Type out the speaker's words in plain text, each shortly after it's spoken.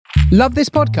Love this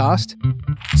podcast?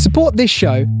 Support this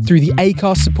show through the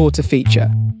Acast supporter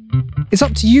feature. It's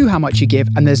up to you how much you give,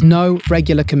 and there's no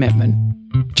regular commitment.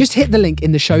 Just hit the link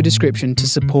in the show description to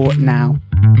support now.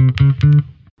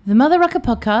 The Mother Rucker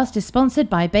podcast is sponsored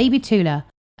by Baby Tula,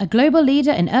 a global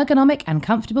leader in ergonomic and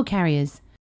comfortable carriers.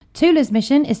 Tula's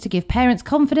mission is to give parents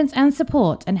confidence and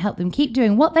support and help them keep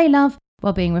doing what they love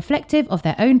while being reflective of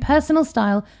their own personal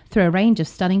style through a range of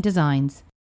stunning designs.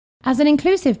 As an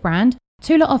inclusive brand,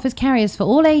 Tula offers carriers for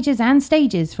all ages and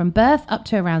stages from birth up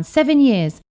to around 7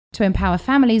 years to empower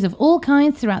families of all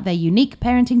kinds throughout their unique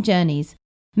parenting journeys.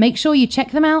 Make sure you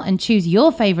check them out and choose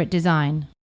your favourite design.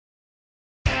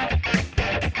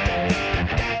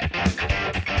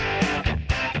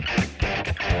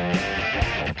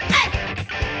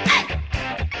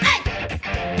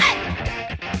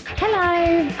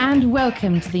 Hello and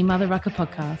welcome to the Mother Rucker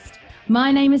podcast.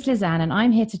 My name is Lizanne and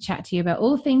I'm here to chat to you about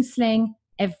all things sling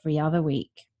every other week.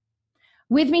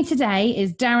 With me today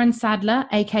is Darren Sadler,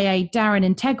 aka Darren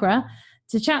Integra,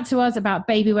 to chat to us about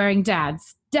baby wearing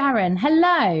dads. Darren,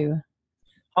 hello.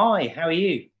 Hi, how are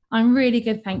you? I'm really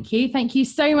good, thank you. Thank you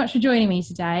so much for joining me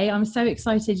today. I'm so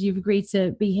excited you've agreed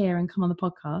to be here and come on the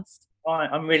podcast.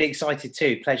 I'm really excited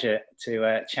too. Pleasure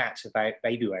to chat about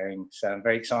baby wearing, so I'm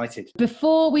very excited.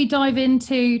 Before we dive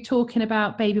into talking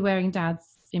about baby wearing dads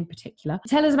in particular,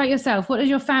 tell us about yourself. What does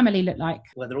your family look like?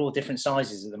 Well, they're all different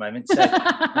sizes at the moment. So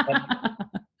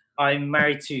I'm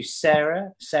married to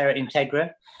Sarah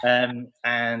Integra,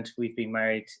 and we've been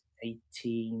married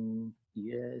 18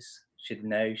 years. Should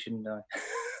know, shouldn't I?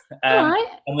 All right.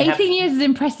 18 years is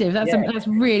impressive. That's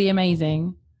really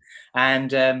amazing.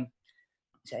 And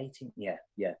 18, yeah.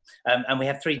 And we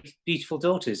have 3 beautiful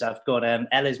daughters. I've got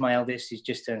Ella's my eldest, who's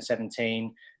just turned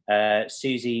 17.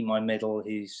 Susie, my middle,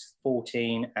 who's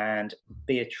 14, and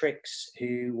Beatrix,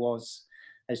 who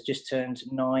has just turned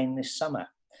 9 this summer.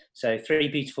 So 3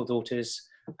 beautiful daughters,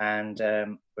 and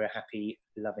we're a happy,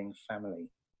 loving family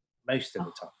most of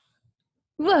the time.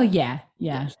 Well, yeah.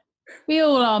 We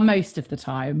all are most of the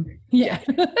time. Yeah.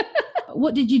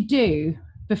 What did you do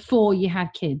before you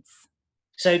had kids?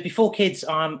 So before kids,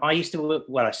 I used to work,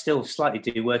 well, I still slightly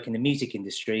do work in the music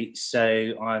industry.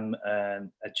 So I'm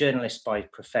a journalist by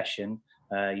profession.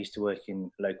 Used to work in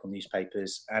local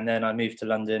newspapers. And then I moved to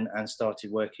London and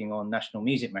started working on national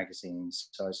music magazines.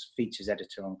 So I was features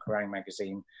editor on Kerrang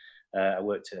magazine. I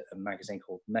worked at a magazine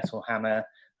called Metal Hammer,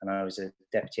 and I was a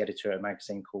deputy editor at a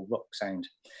magazine called Rock Sound.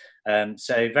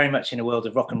 So very much in a world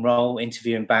of rock and roll,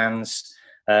 interviewing bands,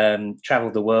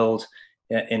 travelled the world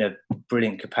in a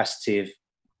brilliant capacity of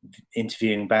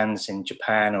interviewing bands in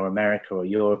Japan or America or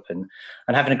Europe and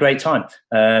having a great time.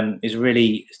 Is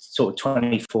really sort of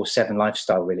 24/7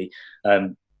 lifestyle, really,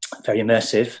 very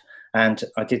immersive. And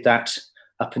I did that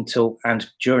up until and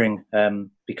during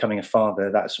becoming a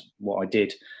father. That's what I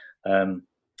did.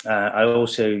 I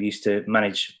also used to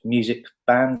manage music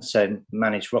bands, so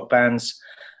manage rock bands,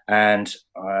 and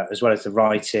as well as the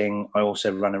writing, I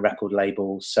also run a record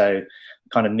label. So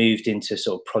kind of moved into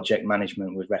sort of project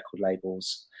management with record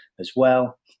labels as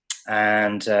well.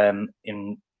 And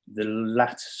in the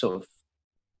latter sort of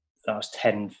last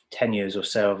 10 years or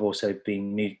so, I've also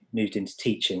been moved into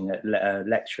teaching,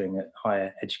 lecturing at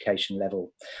higher education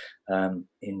level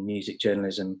in music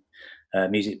journalism,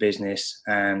 music business,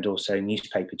 and also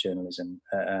newspaper journalism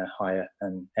at a higher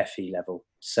and FE level.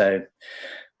 So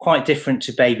quite different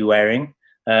to baby wearing,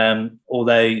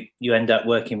 although you end up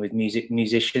working with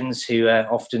musicians who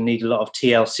often need a lot of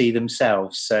TLC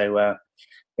themselves. So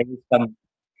there is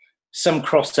some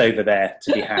crossover there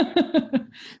to be had.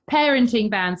 Parenting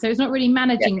bands. So it's not really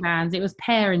managing bands, it was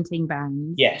parenting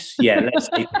bands. Yes, let's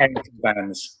say parenting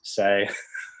bands. So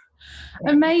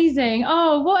amazing.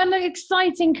 Oh, what an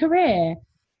exciting career.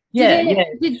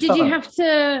 Did you have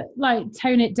to like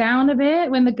tone it down a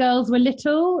bit when the girls were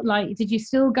little? Like, did you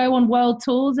still go on world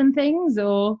tours and things,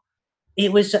 or?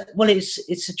 It was, well,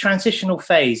 it's a transitional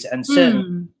phase, and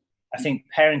certainly I think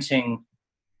parenting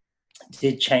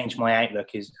did change my outlook,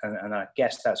 and I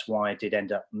guess that's why I did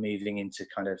end up moving into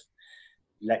kind of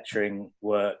lecturing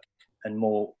work and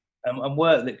more and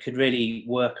work that could really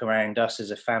work around us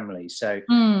as a family. So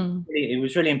it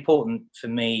was really important for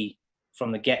me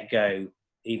from the get-go,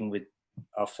 even with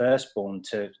our firstborn,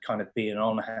 to kind of be I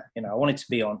wanted to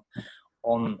be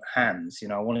on hands,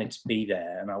 I wanted to be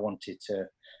there, and I wanted to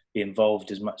be involved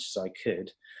as much as I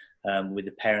could with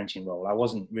the parenting role. I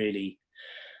wasn't really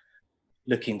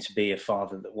looking to be a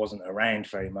father that wasn't around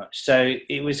very much. So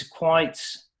it was quite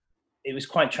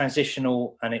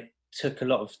transitional, and it took a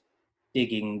lot of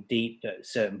digging deep at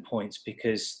certain points,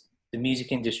 because the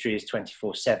music industry is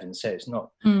 24/7, so it's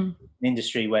not an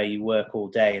industry where you work all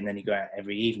day and then you go out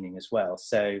every evening as well.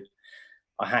 So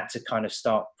I had to kind of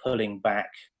start pulling back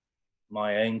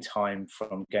my own time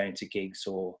from going to gigs,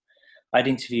 or I'd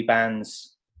interview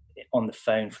bands on the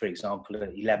phone, for example,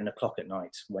 at 11 o'clock at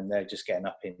night when they're just getting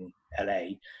up in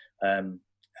LA.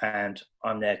 And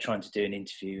I'm there trying to do an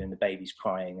interview and the baby's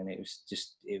crying, and it was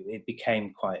just, it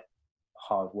became quite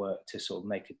hard work to sort of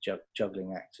make a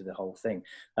juggling act to the whole thing.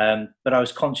 But I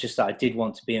was conscious that I did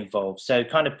want to be involved. So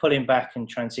kind of pulling back in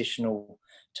transitional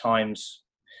times,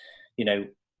 you know,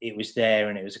 it was there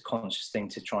and it was a conscious thing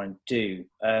to try and do.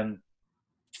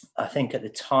 I think at the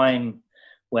time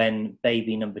when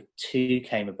baby number 2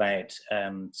 came about,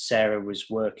 Sarah was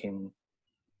working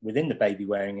within the baby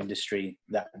wearing industry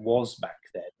that was back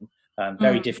then,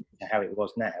 very different to how it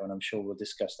was now, and I'm sure we'll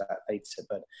discuss that later,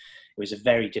 but it was a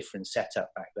very different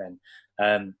setup back then.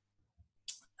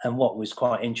 And what was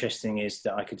quite interesting is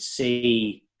that I could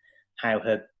see how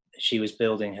she was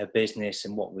building her business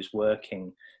and what was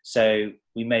working. So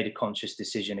we made a conscious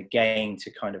decision again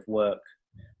to kind of work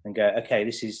and go, okay,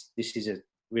 this is a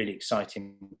really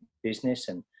exciting business,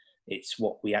 and it's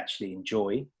what we actually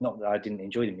enjoy. Not that I didn't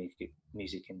enjoy the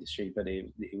music industry, but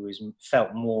it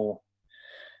felt more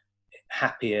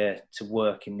happier to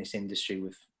work in this industry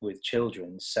with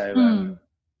children. So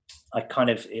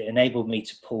it enabled me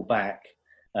to pull back,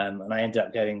 and I ended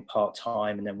up going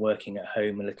part-time and then working at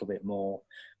home a little bit more,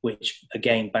 which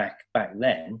again back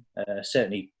then,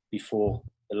 certainly before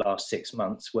the last 6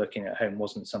 months, working at home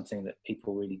wasn't something that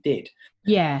people really did.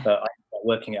 Yeah. But I ended up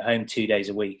working at home 2 days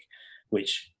a week,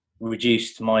 which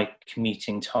reduced my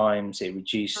commuting times. It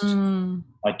reduced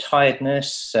my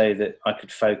tiredness so that I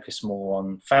could focus more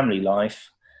on family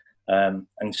life, and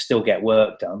still get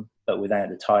work done, but without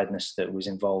the tiredness that was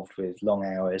involved with long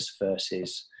hours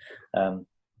versus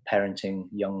parenting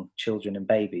young children and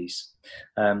babies.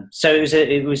 So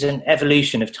it was an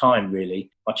evolution of time, really.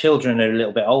 My children are a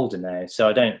little bit older now, so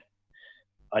I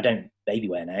don't baby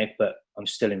wear now, but I'm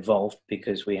still involved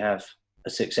because we have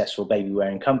a successful baby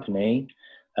wearing company.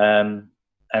 And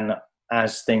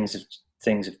as things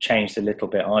have changed a little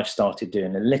bit, I've started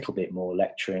doing a little bit more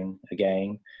lecturing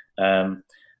again,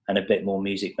 and a bit more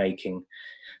music making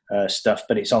stuff,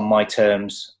 but it's on my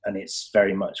terms, and it's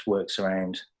very much works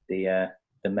around the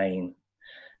main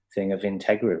thing of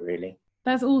Integra, really.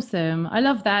 That's awesome. I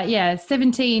love that. Yeah,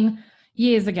 17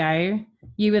 years ago,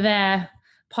 you were there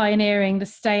pioneering the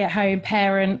stay-at-home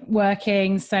parent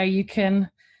working so you can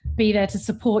be there to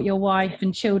support your wife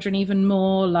and children even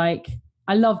more. Like,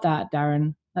 I love that,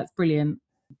 Darren. That's brilliant.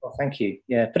 Well, thank you.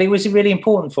 Yeah, but it was really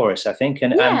important for us, I think.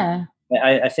 And yeah.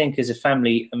 I think as a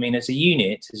family, I mean, as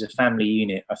a family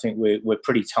unit, I think we're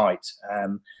pretty tight.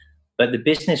 But the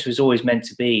business was always meant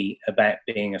to be about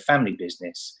being a family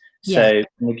business. So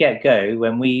from the get-go,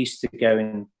 when we used to go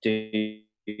and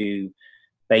do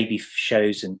baby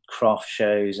shows and craft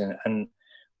shows, and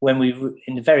when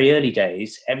in the very early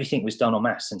days, everything was done en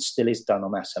masse and still is done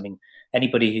en masse. I mean,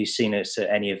 anybody who's seen us at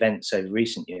any events over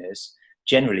recent years,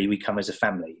 generally we come as a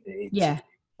family. It's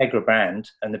Integra brand,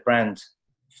 and the brand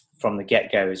from the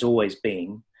get-go has always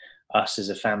been us as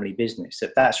a family business.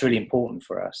 That's really important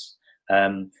for us.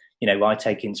 You know, I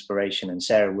take inspiration, and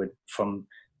Sarah would, from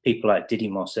people like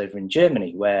Didymos over in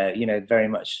Germany, where, you know, very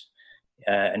much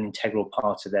an integral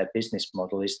part of their business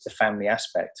model is the family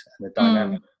aspect and the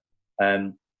dynamic.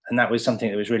 And that was something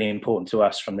that was really important to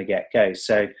us from the get-go.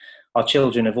 So our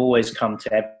children have always come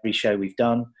to every show we've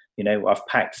done. You know, I've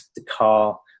packed the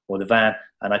car or the van,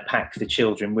 and I pack the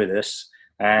children with us.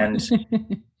 And,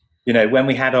 you know, when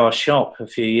we had our shop a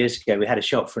few years ago, we had a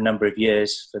shop for a number of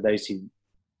years. For those who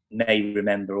may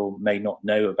remember or may not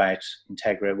know about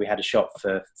Integra, we had a shop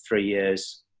for 3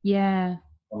 years. Yeah.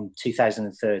 From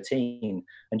 2013.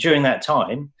 And during that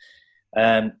time,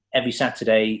 every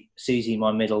Saturday, Susie,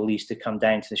 my middle, used to come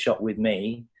down to the shop with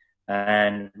me,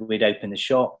 and we'd open the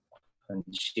shop and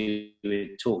she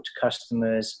would talk to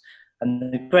customers.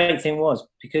 And the great thing was,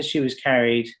 because she was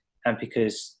carried and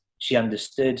because she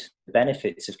understood the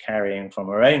benefits of carrying from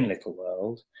her own little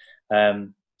world,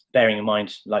 bearing in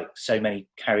mind, like so many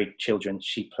carried children,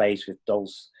 she plays with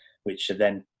dolls, which are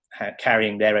then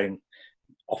carrying their own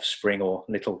offspring or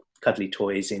little cuddly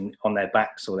toys on their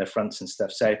backs or their fronts and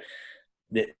stuff. So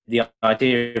the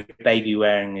idea of baby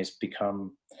wearing has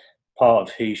become part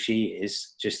of who she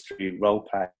is, just through role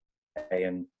play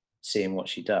and seeing what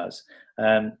she does.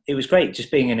 It was great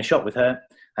just being in a shop with her,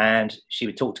 and she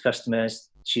would talk to customers.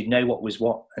 She'd know what was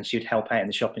what, and she would help out in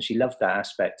the shop, and she loved that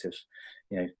aspect of,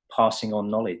 you know, passing on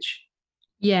knowledge.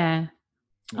 Yeah.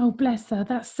 Oh, bless her.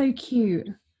 That's so cute.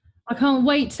 I can't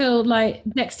wait till like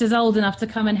Dexter's old enough to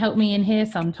come and help me in here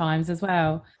sometimes as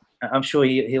well. I'm sure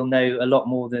he'll know a lot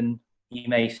more than you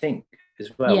may think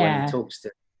as well when he talks to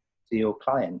your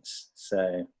clients.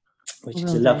 So, which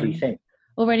is a lovely thing.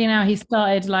 Already now he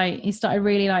started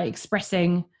really like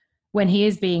expressing when he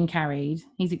is being carried.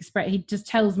 He just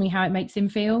tells me how it makes him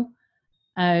feel,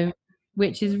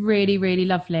 which is really, really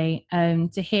lovely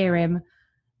to hear him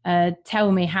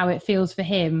tell me how it feels for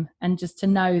him, and just to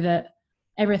know that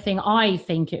everything I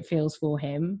think it feels for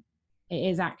him, it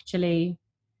is actually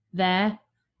there.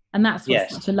 And that's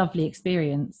what's such a lovely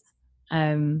experience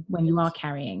when you are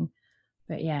carrying.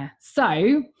 But yeah,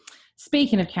 so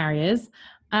speaking of carriers,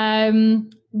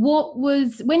 when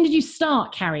did you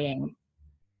start carrying?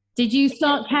 Did you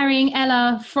start carrying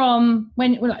Ella from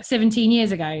like 17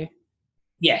 years ago?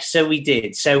 Yes, so we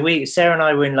did. So Sarah and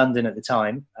I were in London at the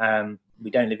time.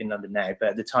 We don't live in London now, but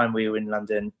at the time we were in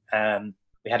London.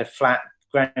 We had a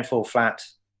ground floor flat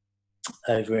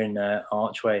over in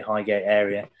Archway, Highgate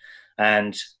area.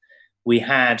 And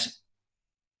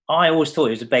I always thought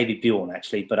it was a Baby Bjorn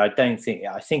actually, but I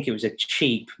think it was a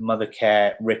cheap Mother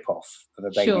Care rip-off of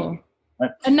a Baby. Sure.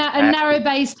 A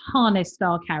narrow-based harness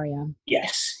style carrier.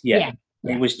 Yes, yeah.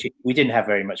 It was cheap. We didn't have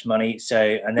very much money,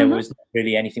 and there was not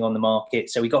really anything on the market.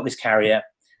 So we got this carrier,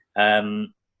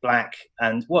 black.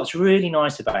 And what's really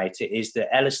nice about it is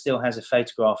that Ella still has a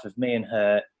photograph of me and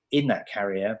her in that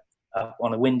carrier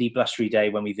on a windy, blustery day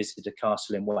when we visited a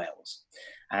castle in Wales.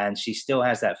 And she still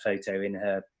has that photo in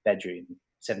her bedroom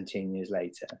 17 years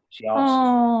later. She asked.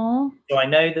 Aww. So I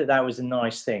know that was a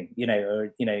nice thing,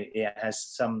 it has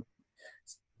some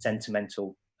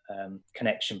sentimental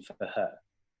connection for her,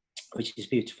 which is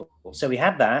beautiful. So we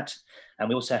had that, and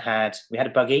we also had a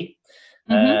buggy,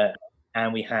 and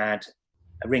we had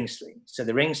a ring sling. So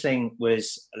the ring sling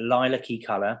was a lilac-y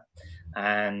colour,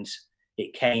 and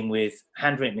it came with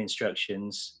handwritten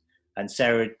instructions. And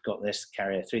Sarah got this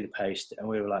carrier through the post, and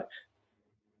we were like,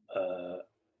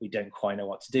 we don't quite know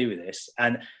what to do with this.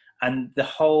 And the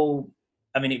whole,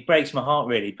 it breaks my heart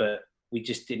really, but we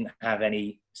just didn't have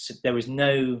any. There was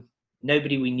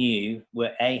nobody we knew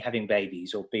were A, having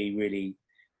babies, or B, really,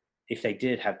 if they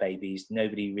did have babies,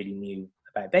 nobody really knew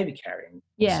about baby carrying.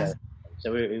 Yeah.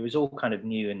 So it was all kind of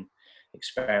new and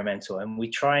experimental, and we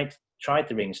tried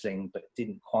the ring sling, but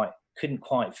couldn't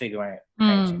quite figure out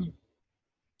how to,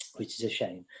 which is a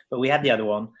shame. But we had the other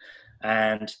one,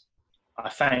 and I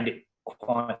found it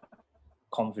quite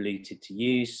convoluted to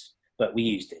use, but we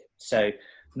used it. So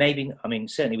maybe,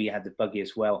 certainly we had the buggy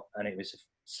as well, and it was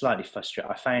slightly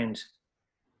frustrating. I found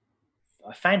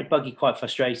a buggy quite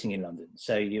frustrating in London.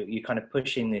 So you're kind of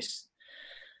pushing this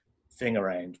thing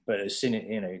around, but as soon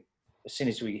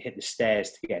as we hit the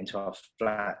stairs to get into our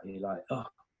flat, you're like, oh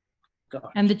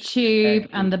god. And the tube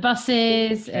and the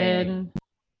buses and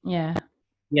yeah.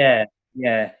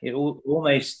 It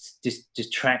almost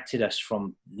distracted us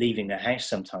from leaving the house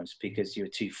sometimes, because you're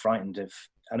too frightened of.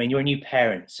 You're a new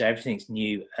parent, so everything's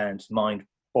new and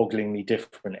mind-bogglingly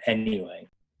different anyway.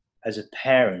 As a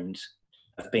parent,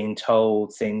 I've been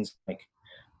told things like,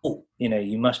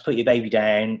 you must put your baby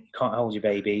down, you can't hold your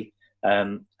baby.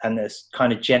 And there's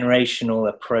kind of generational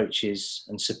approaches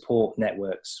and support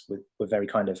networks were very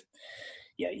kind of,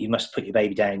 you must put your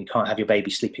baby down, you can't have your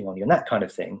baby sleeping on you, and that kind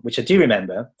of thing, which I do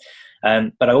remember.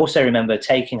 But I also remember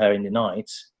taking her in the night,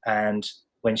 and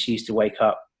when she used to wake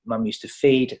up, Mum used to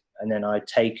feed, and then I'd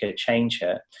take her, change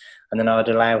her, and then I'd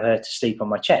allow her to sleep on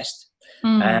my chest.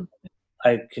 And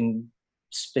I can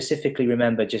specifically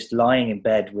remember just lying in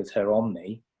bed with her on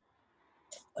me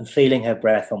and feeling her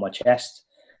breath on my chest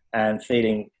and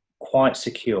feeling quite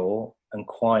secure and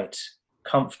quite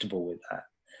comfortable with that.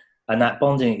 And that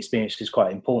bonding experience was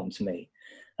quite important to me.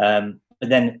 But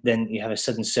then you have a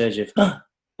sudden surge of,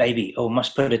 baby,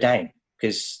 must put her down,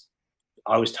 because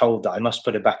I was told that I must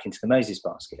put her back into the Moses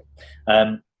basket.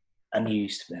 And you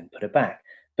used to then put her back.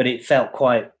 But it felt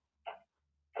quite,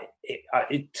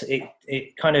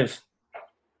 it kind of,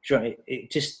 it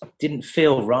just didn't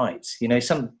feel right.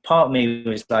 Some part of me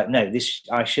was like, no,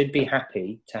 I should be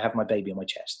happy to have my baby on my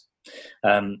chest,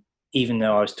 even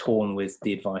though I was torn with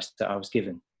the advice that I was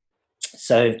given.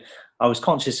 So I was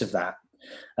conscious of that.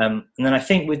 And then I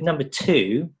think with number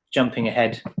 2, jumping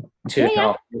ahead,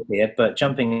 2.5 here, but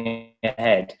jumping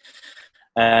ahead,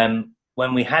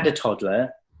 when we had a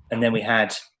toddler and then we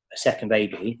had a second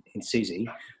baby in Susie,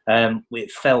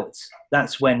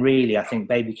 that's when really I think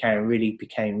baby carrying really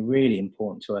became really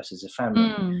important to us as a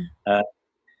family.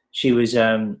 She was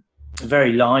a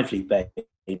very lively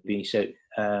baby, so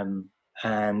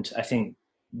and I think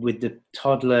with the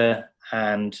toddler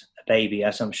and a baby,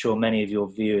 as I'm sure many of your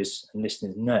viewers and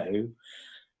listeners know,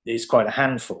 it's quite a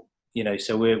handful.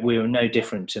 so we were no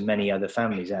different to many other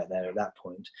families out there at that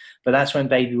point. But that's when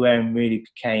baby wearing really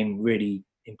became really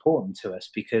important to us,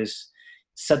 because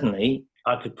suddenly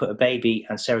I could put a baby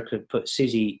and Sarah could put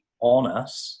Susie on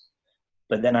us,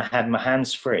 but then I had my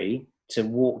hands free to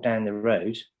walk down the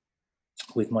road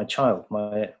with my child,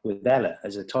 with Ella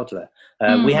as a toddler.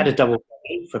 We had a double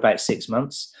buggy for about 6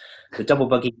 months. The double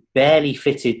buggy barely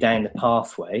fitted down the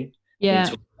pathway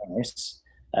into a house.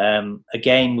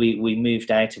 Again, we moved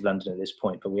out of London at this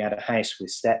point, but we had a house with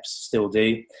steps, still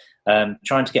do.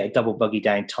 Trying to get a double buggy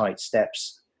down tight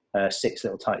steps, 6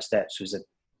 little tight steps, was a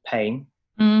pain.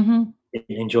 Mm-hmm.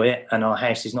 Didn't enjoy it, and our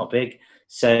house is not big,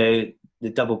 so the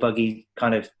double buggy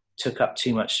kind of took up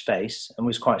too much space and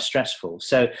was quite stressful.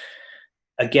 So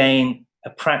again, a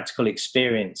practical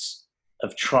experience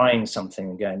of trying something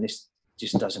and going, this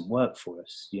just doesn't work for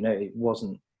us. It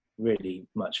wasn't really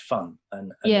much fun,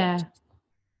 and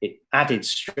it added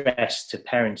stress to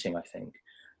parenting, I think.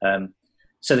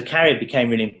 So the carrier became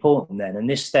really important then. And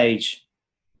this stage,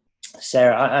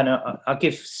 Sarah, I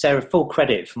give Sarah full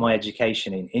credit for my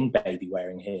education in baby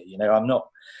wearing here. I'm not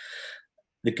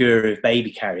the guru of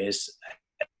baby carriers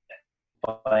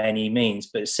by any means,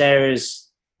 but Sarah's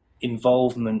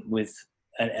involvement with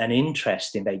an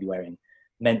interest in baby wearing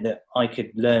meant that I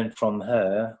could learn from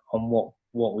her on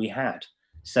what we had.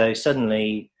 So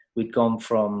suddenly we'd gone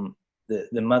from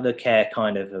the mother care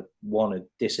kind of one had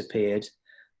disappeared.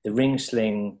 The ring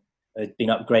sling had been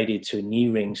upgraded to a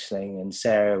new ring sling, and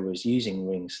Sarah was using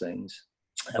ring slings.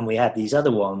 And we had these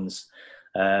other ones,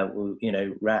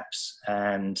 wraps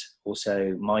and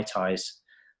also Mai Tais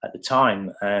at the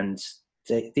time. And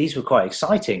these were quite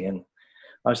exciting. And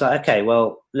I was like, okay,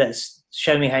 well, let's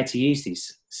show me how to use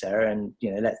these, Sarah, and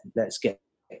let's get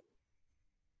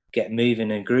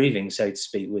moving and grooving, so to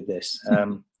speak, with this,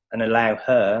 and allow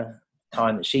her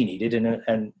time that she needed,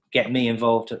 and get me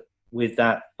involved with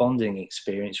that bonding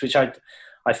experience, which I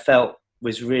felt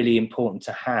was really important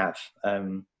to have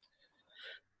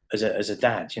as a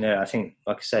dad. I think,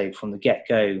 like I say, from the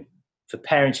get-go, for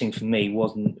parenting for me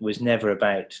was never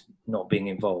about not being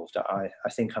involved. I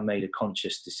think I made a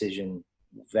conscious decision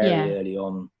very early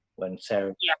on when Sarah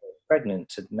was pregnant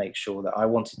to make sure that I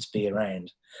wanted to be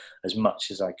around as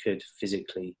much as I could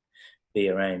physically be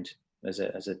around as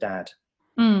a dad.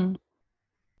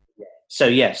 So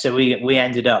we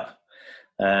ended up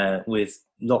with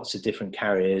lots of different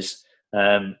carriers,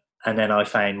 and then I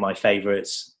found my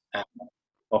favourites, and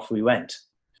off we went.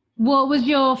 What was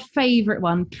your favourite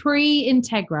one?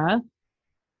 Pre-Integra,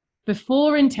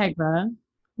 before Integra,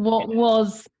 what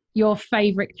was your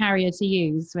favourite carrier to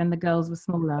use when the girls were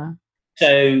smaller?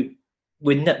 So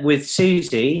with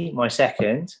Susie, my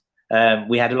second,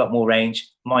 we had a lot more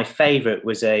range. My favourite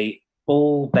was a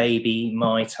Ball Baby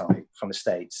Mai Tai from the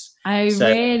States. Oh, so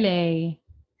really?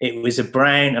 It was a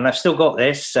brown, and I've still got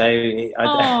this. So save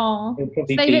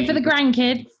it for the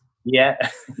grandkids. Yeah.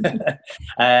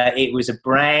 It was a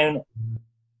brown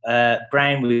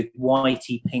with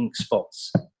whitey pink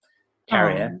spots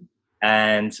carrier,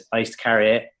 and I used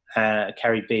to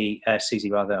carry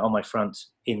Susie rather, on my front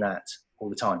in that all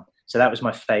the time. So that was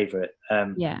my favourite.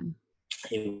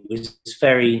 It was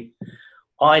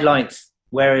I liked,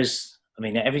 whereas,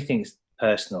 everything's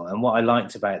personal, and what I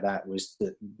liked about that was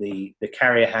that the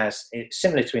carrier it's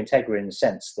similar to Integra in the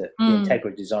sense that the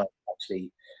Integra design is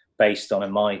actually based on a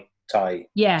Mai Tai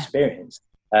experience.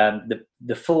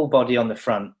 The full body on the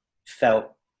front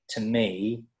felt to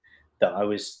me that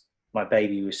my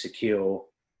baby was secure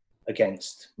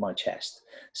against my chest.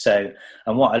 So,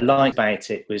 and what I liked about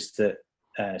it was that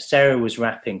Sarah was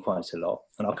wrapping quite a lot,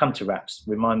 and I'll come to wraps.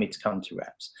 Remind me to come to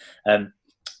wraps.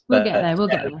 We'll get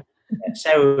there.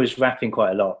 Sarah was wrapping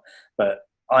quite a lot, but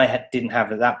I didn't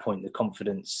have at that point the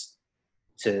confidence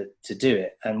to do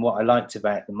it. And what I liked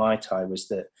about the Mai Tai was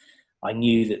that I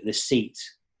knew that the seat,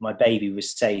 my baby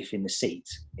was safe in the seat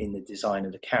in the design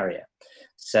of the carrier.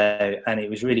 So, and it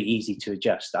was really easy to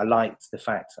adjust. I liked the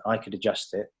fact that I could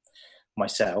adjust it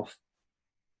myself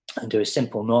and do a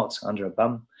simple knot under a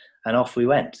bum, and off we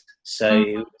went.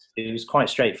 So it was quite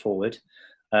straightforward,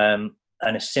 and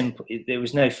there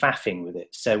was no faffing with it.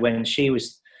 So if she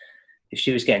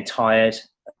was getting tired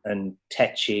and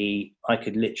tetchy, I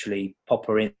could literally pop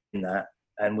her in that,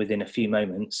 and within a few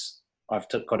moments I've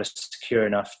got her secure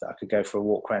enough that I could go for a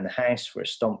walk around the house, for a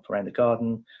stomp around the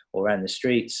garden or around the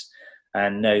streets,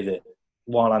 and know that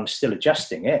while I'm still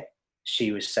adjusting it,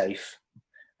 she was safe,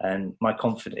 and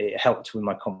it helped with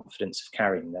my confidence of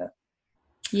carrying that.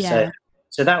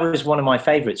 So that was one of my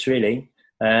favourites, really.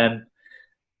 And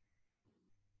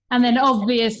then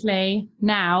obviously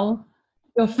now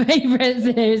your favourite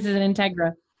is an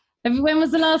Integra. When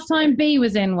was the last time B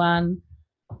was in one?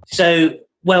 So,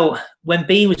 well, when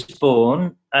B was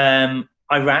born, I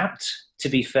wrapped, to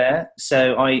be fair.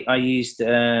 So I used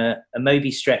a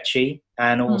Moby Stretchy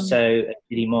and also a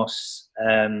Diddy Moss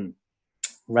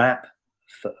wrap,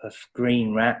 a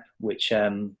green wrap, which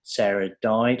Sarah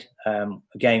dyed.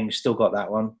 Again, we've still got that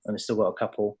one, and I've still got a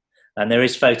couple. And there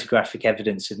is photographic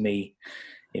evidence of me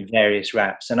in various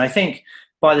wraps. And I think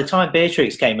by the time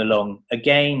Beatrix came along,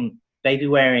 again, baby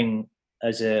wearing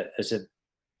as a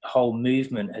whole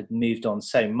movement had moved on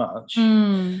so much.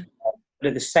 But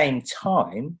at the same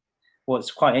time,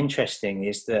 what's quite interesting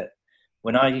is that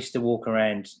when I used to walk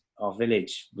around our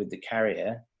village with the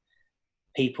carrier,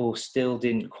 people still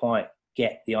didn't quite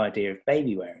get the idea of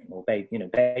baby wearing, or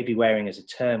baby wearing as a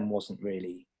term wasn't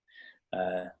really,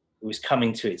 it was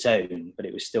coming to its own, but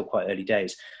it was still quite early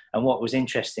days. And what was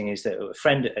interesting is that a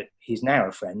friend, he's now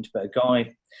a friend, but a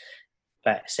guy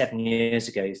about 7 years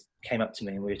ago came up to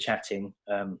me and we were chatting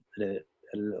at a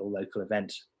little local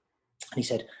event. And he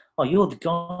said, "Oh, you're the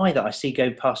guy that I see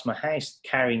go past my house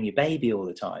carrying your baby all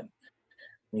the time."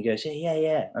 And he goes,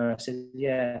 yeah. And I said,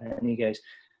 "Yeah." And he goes,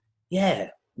 "Yeah,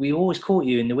 we always caught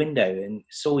you in the window and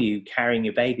saw you carrying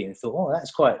your baby and thought, oh,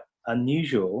 that's quite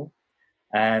unusual."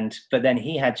 But then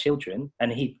he had children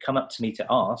and he'd come up to me to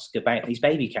ask about these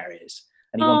baby carriers.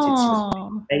 And he wanted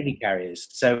some baby carriers.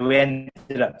 So we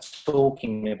ended up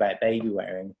talking about baby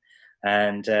wearing.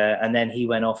 And then he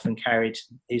went off and carried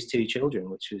his 2 children,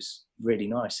 which was really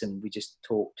nice. And we just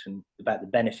talked about the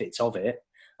benefits of it.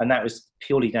 And that was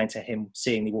purely down to him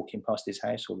seeing me walking past his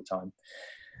house all the time.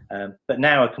 But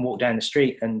now I can walk down the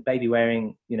street and baby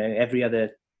wearing, every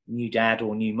other new dad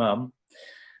or new mum,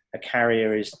 a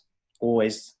carrier is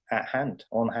always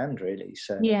on hand really.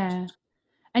 So yeah.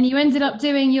 And you ended up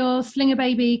doing your Slinger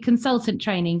Baby consultant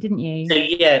training, didn't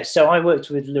you? So I worked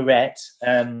with Lorette,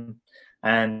 and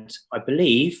I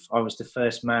believe I was the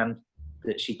first man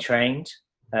that she trained.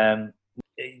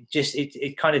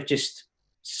 It kind of just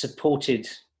supported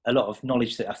a lot of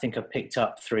knowledge that I think I picked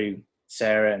up through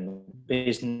Sarah and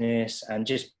business and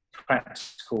just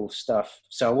practical stuff.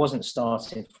 So I wasn't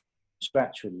starting from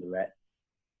scratch with Lorette.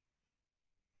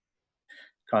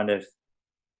 Kind of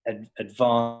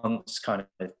advanced kind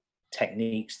of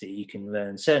techniques that you can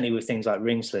learn, certainly with things like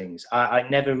ring slings. I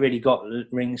never really got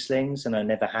ring slings and I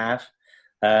never have,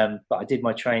 but I did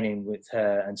my training with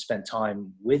her and spent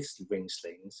time with ring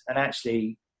slings and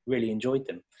actually really enjoyed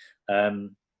them.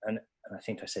 And I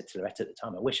think I said to Lorette at the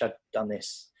time, I wish I'd done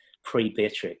this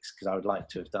pre-Beatrix, because I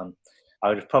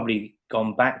would have probably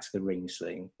gone back to the ring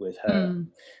sling with her.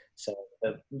 So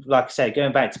like I say,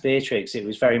 going back to Beatrix, it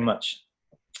was very much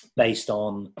based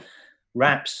on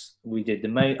wraps. I did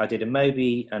a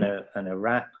Moby and a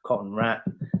wrap, cotton wrap,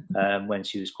 when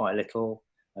she was quite little,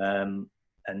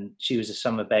 and she was a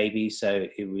summer baby, so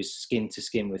it was skin to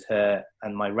skin with her,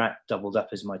 and my wrap doubled up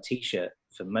as my t-shirt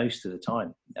for most of the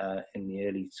time in the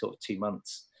early sort of 2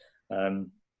 months,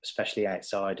 especially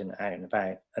outside and out and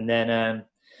about, and then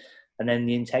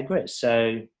the Integra.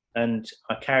 So, and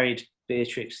I carried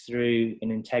Beatrix through an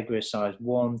Integra size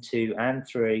 1, 2 and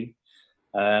 3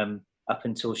 up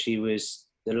until she was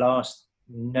the last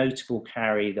notable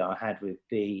carry that I had with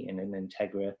B in an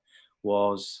Integra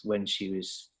was when she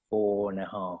was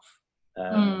 4.5,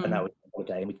 and that was a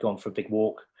holiday, and we'd gone for a big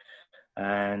walk,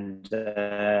 and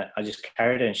I just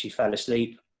carried her and she fell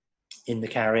asleep in the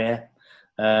carrier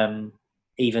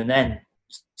even then.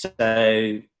 So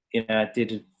I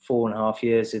did 4.5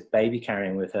 years of baby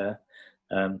carrying with her.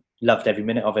 Loved every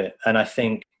minute of it. And I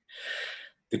think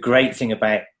the great thing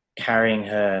about carrying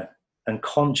her and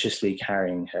consciously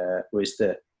carrying her was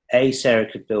that A, Sarah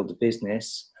could build a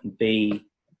business, and B,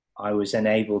 I was then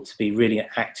able to be really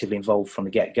actively involved from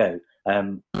the get-go.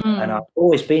 And I've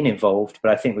always been involved,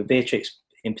 but I think with Beatrix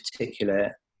in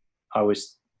particular, I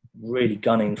was really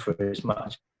gunning for as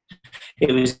much.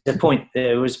 There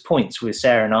was points with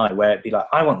Sarah and I where it'd be like,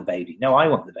 I want the baby. No, I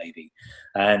want the baby.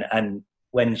 And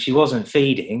when she wasn't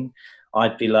feeding,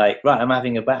 I'd be like, right, I'm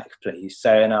having her back, please.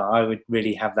 So, and I would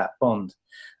really have that bond.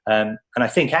 And I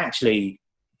think actually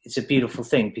it's a beautiful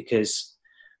thing, because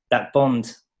that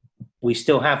bond, we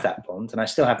still have that bond, and I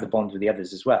still have the bond with the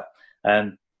others as well.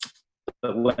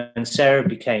 But when Sarah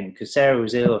because Sarah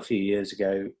was ill a few years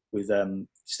ago with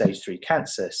stage 3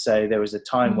 cancer. So there was a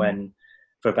time when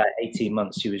for about 18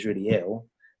 months she was really ill,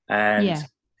 and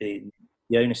the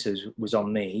onus was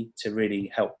on me to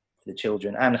really help the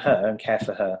children and her and care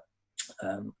for her.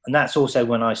 And that's also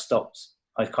when I stopped.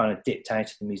 I kind of dipped out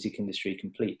of the music industry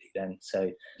completely then.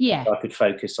 So I could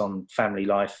focus on family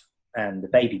life and the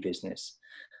baby business.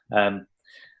 And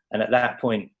at that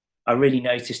point, I really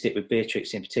noticed it with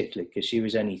Beatrix in particular, because she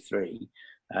was only 3,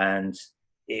 and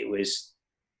it was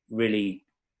really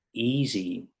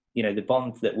easy, the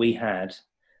bond that we had,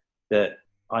 that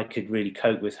I could really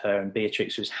cope with her, and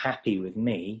Beatrix was happy with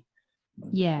me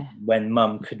when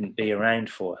Mum couldn't be around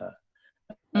for her.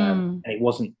 And it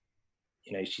wasn't,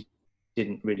 she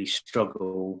didn't really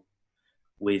struggle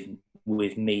with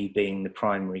me being the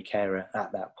primary carer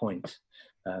at that point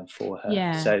for her.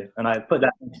 Yeah. So, and I put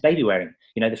that into baby wearing,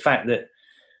 the fact that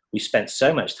we spent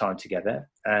so much time together,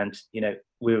 and,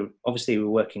 we were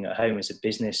working at home as a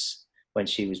business when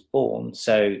she was born.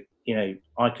 So,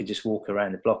 I could just walk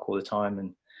around the block all the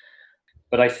time.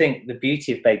 But I think the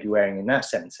beauty of baby wearing in that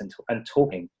sense, and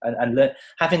talking and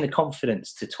having the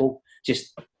confidence to talk,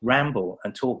 just ramble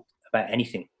and talk about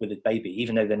anything with a baby,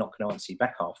 even though they're not going to answer you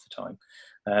back half the time,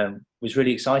 was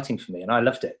really exciting for me. And I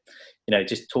loved it.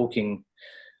 Just talking,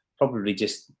 probably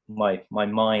just my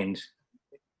mind.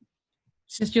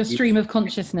 It's just your stream of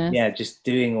consciousness. Yeah, just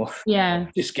doing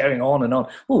just going on and on.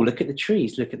 Oh, look at the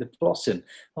trees, look at the blossom.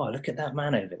 Oh, look at that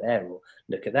man over there, or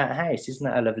look at that house. Isn't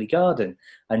that a lovely garden?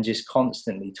 And just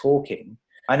constantly talking.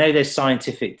 I know there's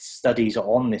scientific studies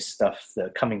on this stuff that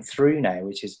are coming through now,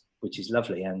 which is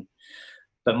lovely.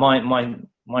 But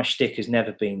my shtick has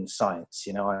never been science.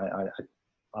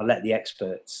 I let the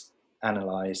experts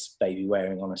analyze baby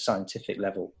wearing on a scientific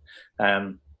level,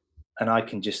 and I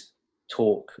can just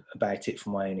talk about it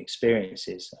from my own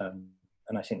experiences,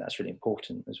 and I think that's really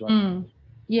important as well.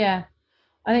 Yeah,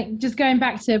 I think just going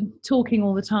back to talking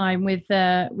all the time with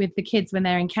the kids when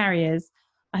they're in carriers,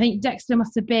 I think Dexter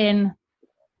must have been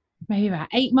maybe about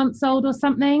 8 months old or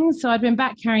something, so I'd been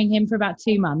back carrying him for about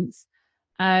 2 months,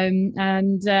 and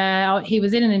he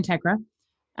was in an Integra,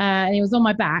 and he was on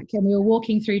my back, and we were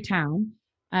walking through town.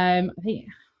 I think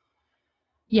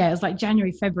it was like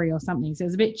January, February or something, so it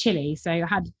was a bit chilly, so I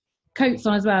had coats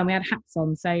on as well, and we had hats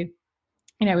on, so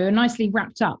we were nicely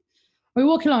wrapped up. We were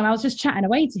walking along, and I was just chatting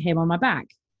away to him on my back,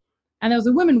 and there was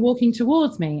a woman walking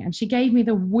towards me, and she gave me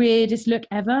the weirdest look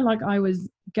ever, like I was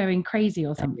going crazy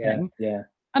or something. Yeah.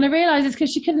 And I realized it's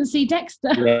because she couldn't see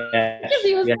Dexter, because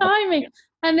he was behind me.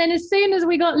 And then as soon as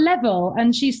we got level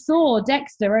and she saw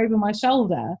Dexter over my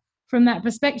shoulder from that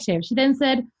perspective, she then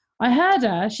said, I heard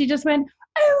her, she just went,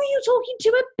 oh, you're talking to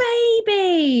a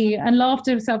baby, and laughed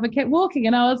to herself and kept walking.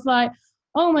 And I was like,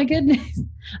 oh my goodness.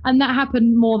 And that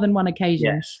happened more than one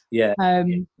occasion. Yes.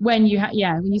 When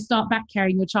you start back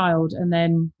carrying your child, and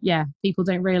then people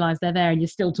don't realize they're there and you're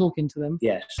still talking to them.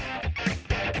 Yes.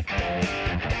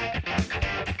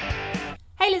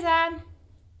 Hey,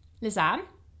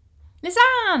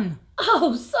 Lisanne!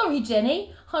 Oh, sorry,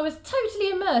 Jenny. I was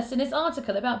totally immersed in this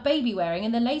article about baby wearing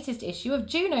in the latest issue of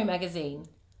Juno magazine.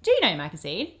 Juno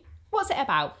magazine? What's it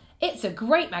about? It's a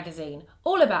great magazine,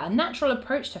 all about a natural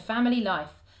approach to family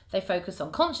life. They focus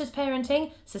on conscious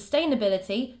parenting,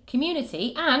 sustainability,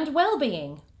 community, and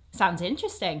well-being. Sounds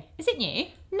interesting. Is it new?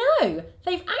 No,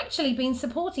 they've actually been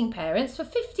supporting parents for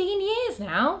 15 years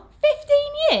now.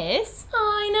 15 years?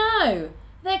 I know.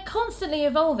 They're constantly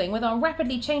evolving with our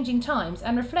rapidly changing times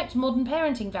and reflect modern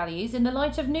parenting values in the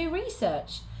light of new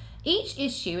research. Each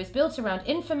issue is built around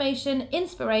information,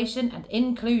 inspiration, and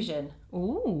inclusion.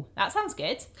 Ooh, that sounds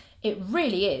good. It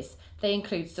really is. They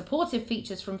include supportive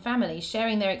features from families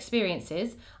sharing their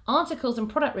experiences, articles and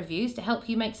product reviews to help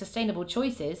you make sustainable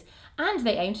choices, and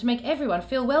they aim to make everyone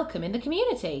feel welcome in the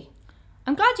community.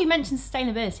 I'm glad you mentioned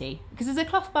sustainability, because as a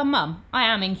cloth bum mum, I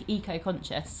am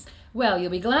eco-conscious. Well,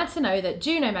 you'll be glad to know that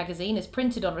Juno magazine is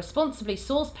printed on responsibly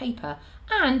sourced paper,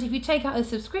 and if you take out a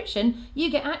subscription, you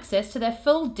get access to their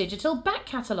full digital back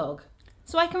catalogue.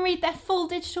 So I can read their full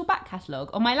digital back catalogue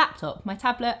on my laptop, my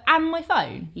tablet and my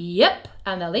phone? Yep,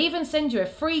 and they'll even send you a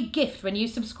free gift when you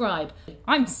subscribe.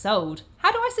 I'm sold.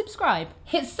 How do I subscribe?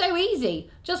 It's so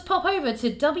easy. Just pop over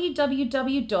to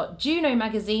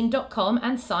www.junomagazine.com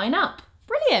and sign up.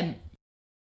 Brilliant.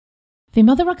 The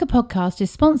Mother Rucker podcast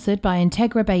is sponsored by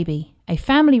Integra Baby, a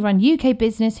family-run UK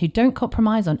business who don't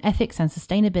compromise on ethics and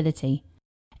sustainability.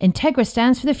 Integra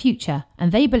stands for the future,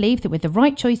 and they believe that with the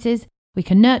right choices, we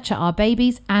can nurture our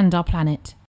babies and our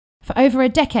planet. For over a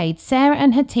decade, Sarah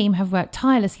and her team have worked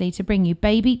tirelessly to bring you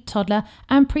baby, toddler,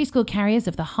 and preschool carriers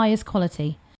of the highest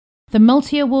quality. The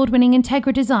multi-award-winning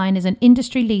Integra design is an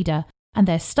industry leader, and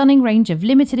their stunning range of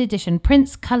limited edition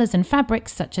prints, colours, and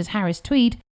fabrics such as Harris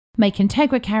Tweed make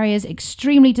Integra carriers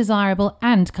extremely desirable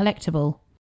and collectible.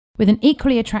 With an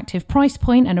equally attractive price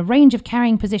point and a range of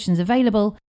carrying positions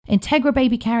available, Integra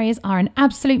baby carriers are an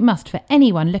absolute must for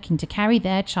anyone looking to carry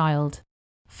their child.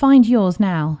 Find yours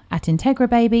now at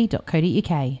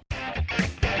integrababy.co.uk.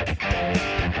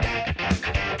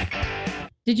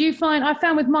 Did you find, I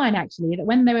found with mine actually, that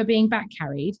when they were being back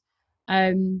carried,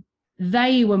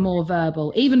 they were more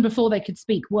verbal, even before they could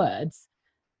speak words.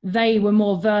 They were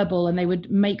more verbal and they would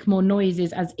make more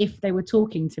noises as if they were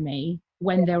talking to me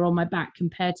when they're on my back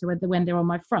compared to when they're on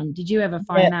my front. Did you ever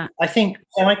find that? I think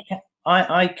so.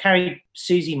 I carried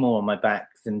Susie more on my back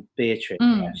than Beatrix,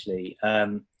 actually.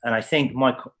 And I think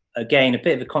again, a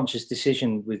bit of a conscious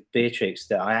decision with Beatrix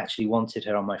that I actually wanted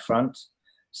her on my front.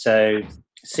 So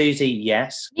Susie,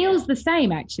 yes. Neil's the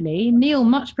same, actually. Neil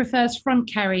much prefers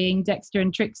front carrying Dexter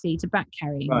and Trixie to back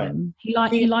carrying them.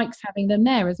 He likes having them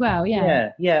there as well.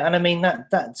 Yeah. And I mean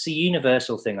that's a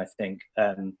universal thing. I think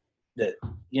that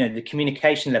the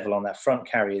communication level on that front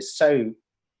carry is so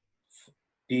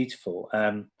beautiful,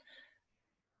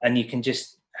 and you can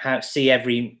just see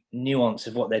every nuance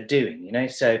of what they're doing.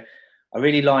 So I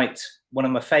really liked one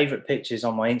of my favourite pictures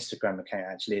on my Instagram account.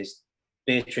 Actually, is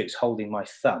Beatrix holding my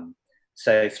thumb.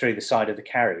 So through the side of the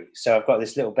carry. So I've got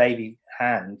this little baby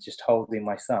hand just holding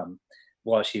my thumb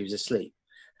while she was asleep.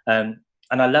 And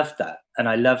I loved that. And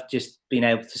I loved just being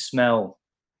able to smell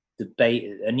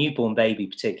a newborn baby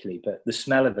particularly, but the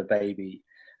smell of the baby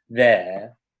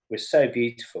there was so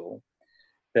beautiful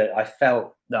that I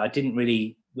felt that I didn't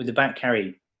really, with the back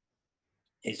carry,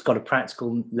 it's got a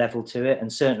practical level to it.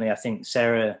 And certainly I think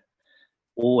Sarah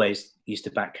always used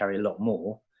to back carry a lot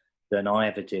more than I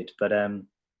ever did. But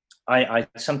I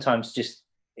sometimes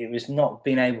it was not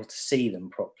being able to see them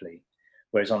properly.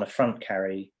 Whereas on a front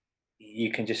carry,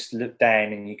 you can just look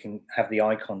down and you can have the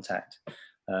eye contact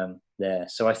there.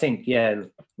 So I think,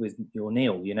 with your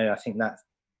Neil, I think that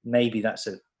maybe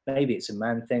it's a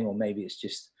man thing, or maybe it's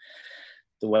just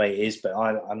the way it is. But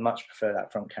I much prefer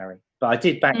that front carry. But I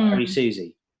did back carry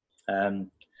Susie, and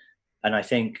I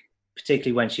think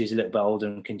particularly when she was a little bit older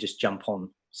and can just jump on.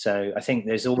 So I think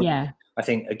there's always, I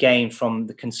think again from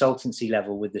the consultancy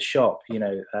level with the shop,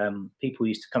 people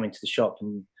used to come into the shop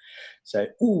and say,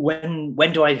 "Oh,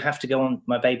 when do I have to go on?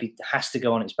 My baby has to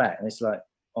go on its back," and it's like,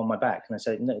 "On my back," and I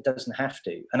say, "No, it doesn't have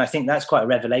to." And I think that's quite a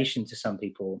revelation to some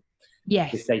people.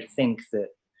 Yes, if they think that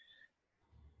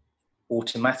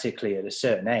automatically at a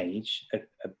certain age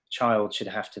a child should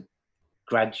have to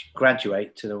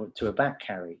graduate to a back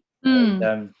carry.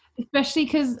 Especially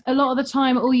because a lot of the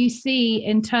time all you see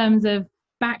in terms of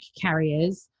back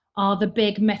carriers are the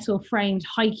big metal framed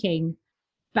hiking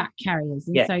back carriers,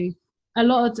 and so a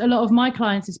lot of my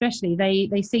clients especially,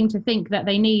 they seem to think that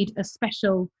they need a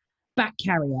special back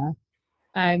carrier,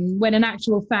 when in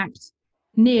actual fact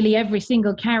nearly every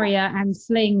single carrier and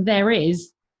sling there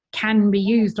is can be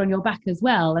used on your back as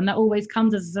well, and that always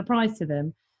comes as a surprise to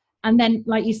them. And then,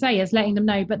 like you say, is letting them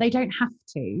know, but they don't have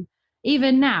to.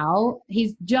 Even now,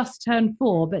 he's just turned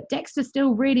 4, but Dexter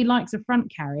still really likes a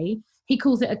front carry. He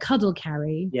calls it a cuddle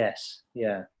carry. Yes,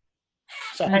 yeah.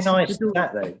 So how nice is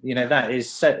that, though? That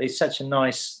it's such a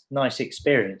nice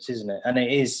experience, isn't it? And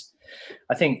it is.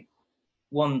 I think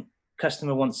one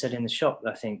customer once said in the shop,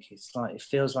 I think it's like it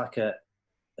feels like a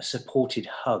supported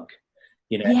hug.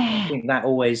 I think that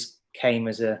always came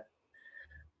as a.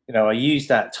 I used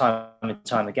that time and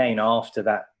time again after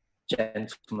that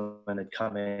gentleman had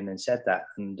come in and said that.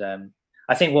 And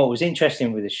I think what was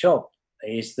interesting with the shop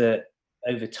is that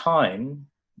over time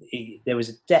there was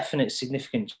a definite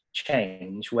significant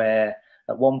change where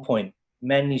at one point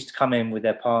men used to come in with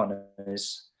their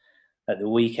partners at the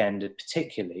weekend,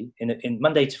 particularly in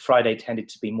Monday to Friday tended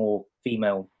to be more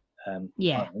female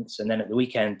clients, and then at the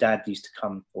weekend dad used to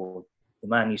come, or the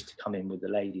man used to come in with the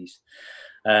ladies.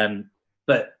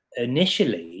 But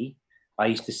initially I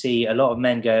used to see a lot of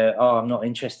men go, "Oh, I'm not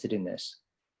interested in this.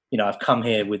 I've come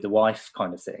here with the wife,"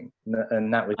 kind of thing.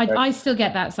 And that was I still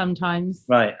get that sometimes.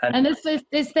 Right. And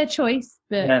it's their choice.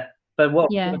 But but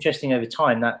what was interesting over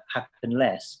time, that happened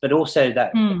less. But also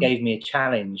that gave me a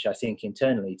challenge, I think,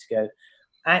 internally to go,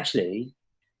 actually,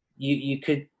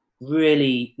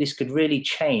 this could really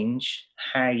change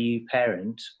how you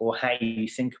parent or how you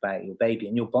think about your baby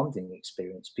and your bonding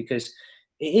experience, because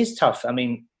it is tough. I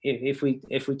mean, if we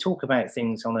talk about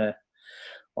things on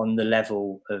the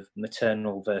level of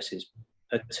maternal versus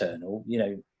paternal,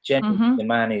 generally the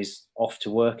man is off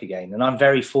to work again, and I'm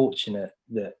very fortunate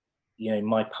that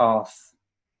my path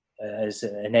has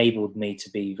enabled me to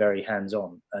be very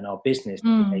hands-on, and our business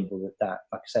enabled that.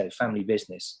 Like I say, family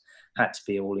business had to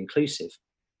be all inclusive,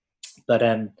 but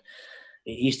I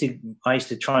used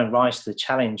to try and rise to the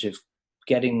challenge of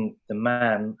getting the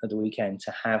man at the weekend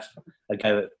to have a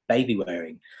go at baby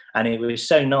wearing. And it was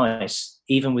so nice,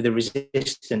 even with a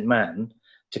resistant man,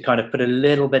 to kind of put a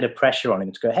little bit of pressure on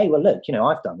him to go, "Hey, well, look,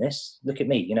 I've done this. Look at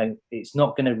me. It's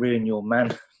not going to ruin your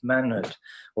manhood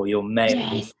or your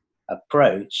male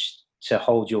approach to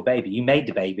hold your baby. You made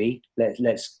the baby.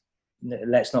 Let's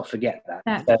not forget that.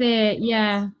 That's it.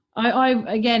 Yeah. I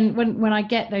again, when I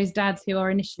get those dads who are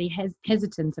initially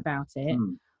hesitant about it,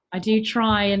 I do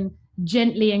try and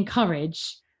gently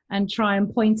encourage and try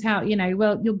and point out,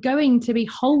 well, you're going to be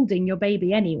holding your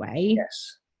baby anyway.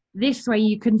 Yes. This way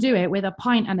you can do it with a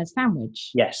pint and a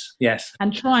sandwich. Yes.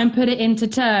 And try and put it into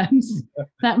terms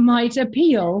that might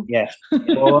appeal. Yes.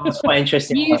 Well, that's quite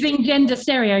interesting. Using gender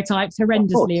stereotypes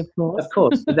horrendously, of course. Of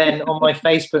course. But then on my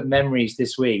Facebook memories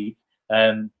this week,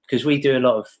 because we do a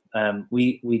lot of,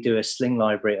 we do a sling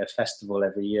library at a festival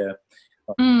every year.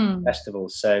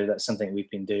 Festivals. So that's something we've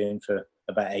been doing for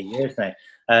about 8 years now.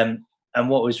 And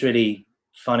what was really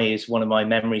funny is one of my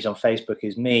memories on Facebook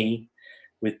is me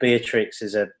with Beatrix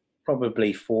as a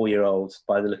probably 4-year-old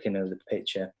by the looking of the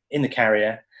picture in the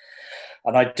carrier.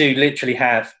 And I do literally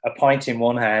have a pint in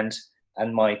one hand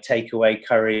and my takeaway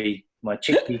curry, my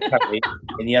chickpea curry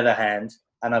in the other hand.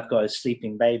 And I've got a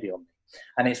sleeping baby on me.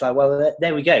 And it's like, well,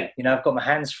 there we go. I've got my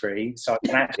hands free, so I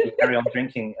can actually carry on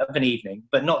drinking of an evening,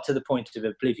 but not to the point of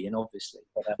oblivion, obviously.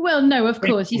 But, well, no, of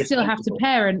course, you still have to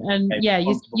parent, and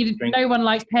no one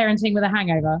likes parenting with a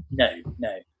hangover. No.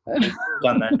 I've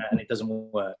done that now and it doesn't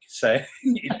work. So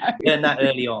you learn that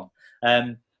early on.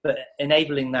 But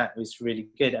enabling that was really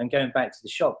good. And going back to the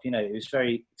shop, it was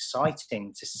very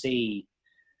exciting to see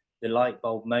the light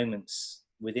bulb moments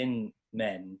within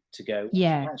men to go,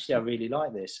 actually I really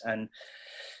like this. And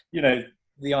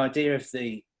the idea of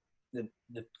the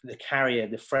carrier,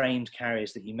 the framed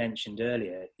carriers that you mentioned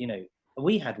earlier,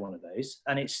 we had one of those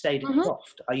and it stayed in the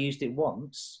loft. I used it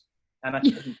once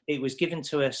and it was given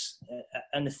to us,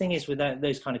 and the thing is with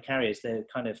those kind of carriers, they're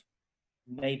kind of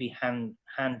maybe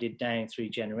handed down through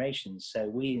generations. So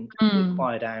we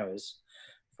acquired ours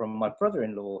from my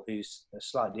brother-in-law, who's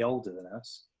slightly older than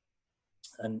us,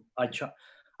 and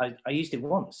I used it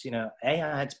once, I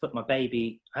had to put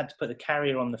the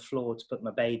carrier on the floor to put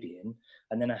my baby in,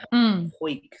 and then I had to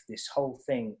tweak this whole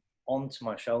thing onto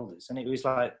my shoulders, and it was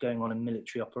like going on a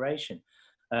military operation.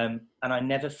 And I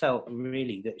never felt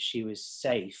really that she was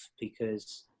safe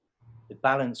because the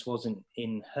balance wasn't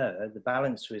in her. The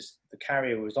balance was, the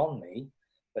carrier was on me,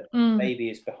 but the baby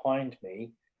is behind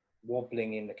me,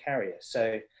 wobbling in the carrier.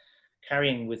 So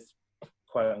carrying with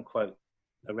quote unquote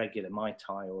a regular Mai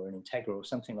Tai or an Integra or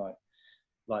something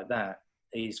like that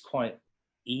is quite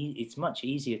it's much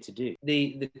easier to do.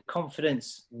 The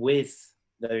confidence with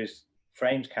those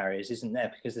framed carriers isn't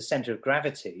there because the center of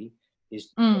gravity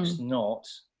is just not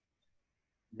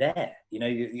there.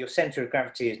 Your center of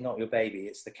gravity is not your baby,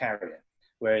 it's the carrier.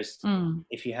 Whereas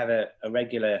if you have a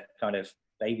regular kind of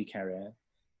baby carrier,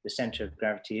 the center of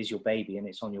gravity is your baby and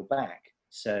it's on your back.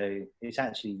 So it's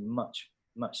actually much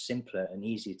simpler and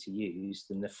easier to use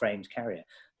than the framed carrier.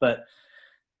 But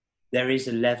there is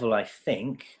a level, I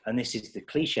think, and this is the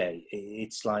cliche,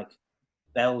 it's like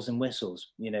bells and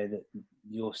whistles, that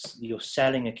you're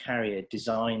selling a carrier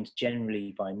designed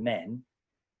generally by men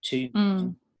to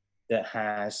that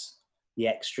has the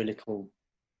extra little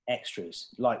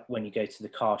extras. Like when you go to the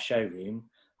car showroom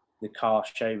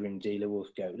dealer will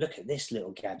go, look at this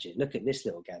little gadget,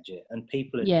 and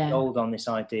people are sold on this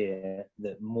idea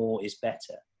that more is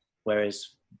better,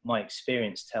 whereas my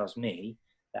experience tells me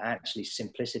that actually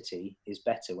simplicity is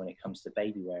better when it comes to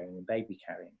baby wearing and baby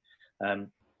carrying.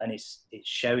 And it's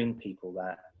showing people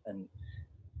that, and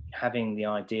having the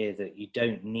idea that you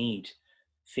don't need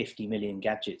 50 million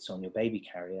gadgets on your baby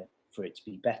carrier for it to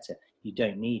be better. You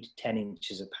don't need 10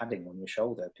 inches of padding on your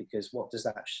shoulder, because what does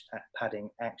that padding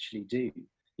actually do?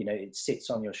 It sits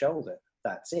on your shoulder.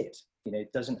 That's it.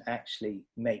 It doesn't actually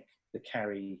make the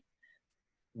carry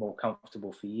more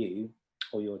comfortable for you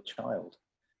or your child.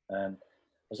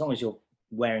 As long as you're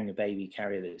wearing a baby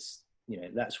carrier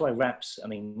that's why wraps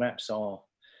are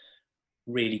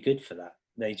really good for that.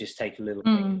 They just take a little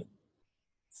bit of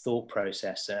thought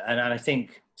process. And I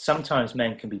think sometimes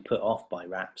men can be put off by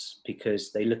wraps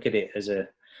because they look at it as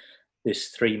this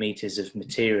 3 meters of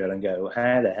material and go,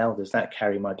 how the hell does that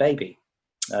carry my baby?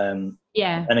 And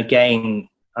again,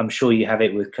 I'm sure you have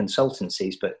it with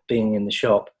consultancies, but being in the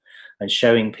shop and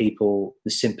showing people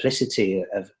the simplicity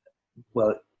of,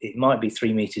 well, it might be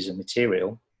 3 meters of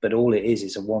material, but all it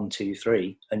is a 1, 2,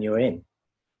 3, and you're in.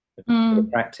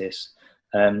 Practice.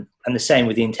 And the same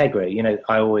with the Integra.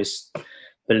 I always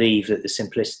believe that the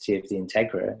simplicity of the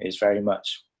Integra is very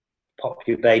much pop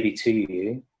your baby to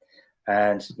you,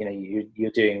 and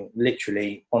you're doing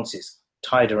literally, once it's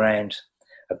tied around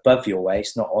above your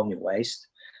waist, not on your waist,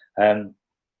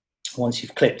 once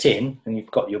you've clipped in and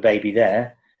you've got your baby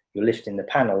there, you're lifting the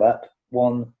panel up,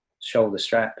 1 shoulder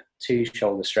strap, 2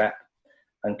 shoulder strap,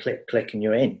 and click, and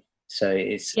you're in. So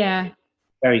it's Yeah.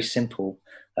 very simple,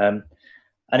 and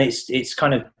it's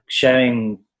kind of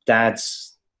showing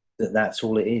dads that that's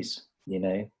all it is, you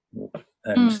know,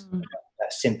 and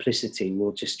that simplicity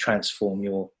will just transform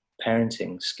your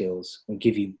parenting skills and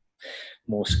give you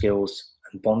more skills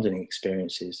and bonding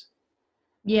experiences.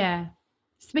 Yeah.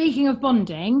 Speaking of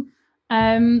bonding,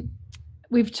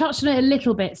 we've touched on it a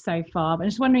little bit so far, but I'm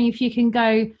just wondering if you can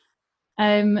go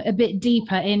a bit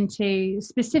deeper into,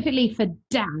 specifically for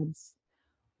dads,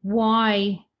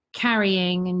 why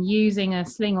carrying and using a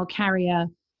sling or carrier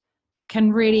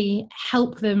can really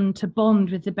help them to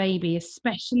bond with the baby,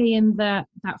 especially in that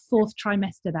fourth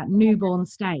trimester, that newborn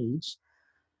stage,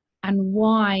 and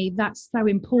why that's so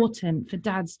important for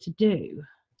dads to do.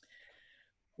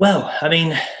 Well, I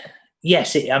mean,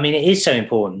 yes, it is so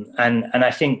important, and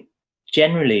I think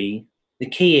generally the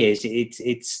key is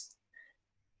it's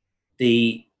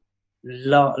the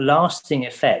lasting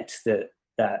effect that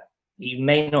you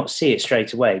may not see it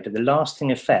straight away, but the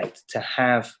lasting effect to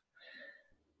have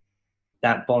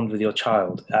that bond with your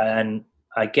child. And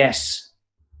I guess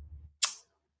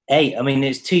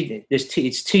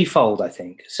it's twofold, I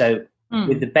think. So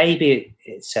with the baby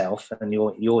itself and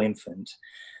your infant,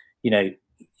 you know,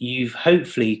 you've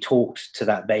hopefully talked to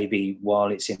that baby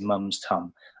while it's in mum's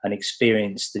tum and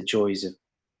experienced the joys of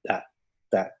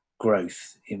that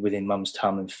growth within mum's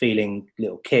tum and feeling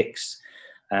little kicks.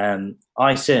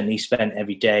 I certainly spent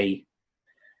every day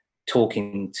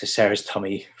talking to Sarah's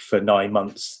tummy for 9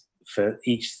 months for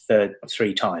each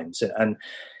 3 times, and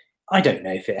I don't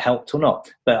know if it helped or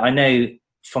not, but I know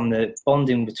from the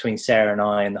bonding between Sarah and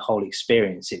I and the whole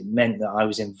experience, it meant that I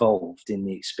was involved in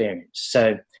the experience.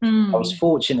 So I was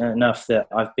fortunate enough that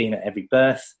I've been at every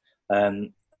birth,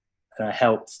 and I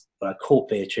helped. I caught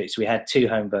Beatrix. We had 2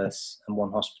 home births and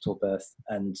 1 hospital birth,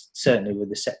 and certainly with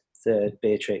the third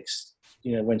Beatrix,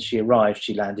 you know, when she arrived,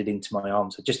 she landed into my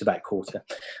arms. I just about caught her.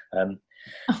 I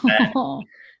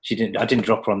didn't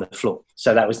drop her on the floor,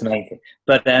 so that was the main thing.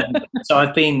 But so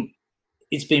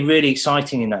it's been really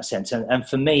exciting in that sense, and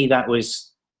for me that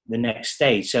was the next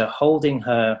stage. So holding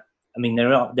her, I mean,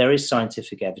 there is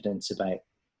scientific evidence about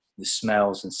the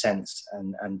smells and scents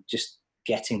and just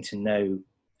getting to know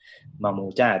mum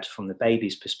or dad from the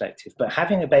baby's perspective, but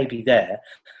having a baby there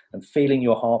and feeling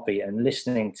your heartbeat and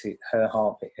listening to her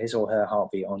heartbeat, his or her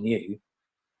heartbeat on you,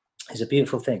 is a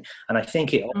beautiful thing. And I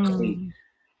think it obviously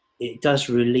it must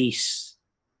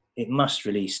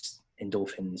release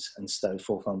endorphins and so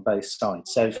forth on both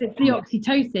sides. So it's the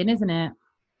oxytocin, isn't it?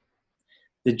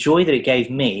 The joy that it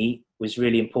gave me was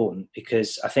really important,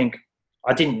 because I think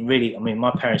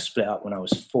my parents split up when I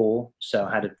was 4, so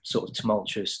I had a sort of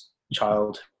tumultuous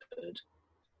childhood.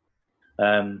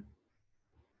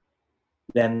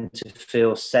 Them to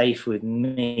feel safe with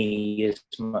me as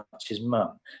much as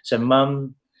mum. So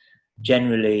mum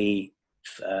generally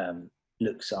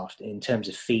looks after in terms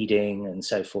of feeding and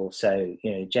so forth. So,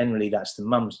 you know, generally that's the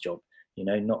mum's job, you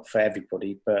know, not for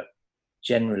everybody, but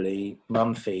generally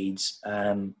mum feeds.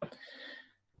 But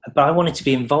I wanted to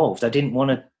be involved. I didn't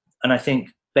want to, and I think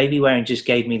baby wearing just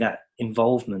gave me that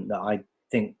involvement that I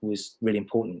think was really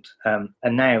important.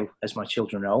 And now as my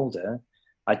children are older,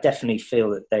 I definitely feel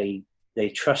that they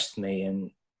trust me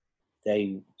and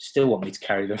they still want me to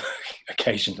carry them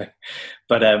occasionally.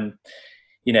 But,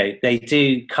 you know, they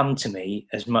do come to me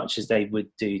as much as they would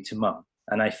do to mum.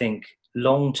 And I think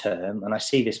long term, and I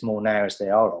see this more now as they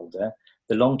are older,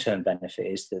 the long term benefit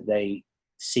is that they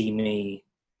see me,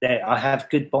 I have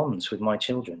good bonds with my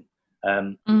children.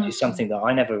 It's something that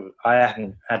I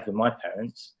haven't had with my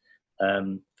parents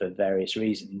for various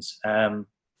reasons.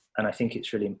 And I think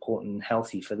it's really important and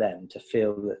healthy for them to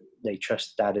feel that they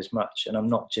trust dad as much. And I'm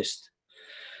not just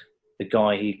the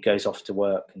guy who goes off to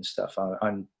work and stuff.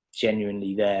 I'm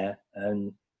genuinely there.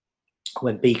 And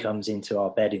when B comes into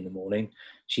our bed in the morning,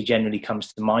 she generally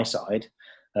comes to my side.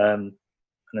 And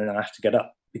then I have to get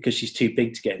up because she's too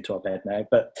big to get into our bed now.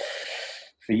 But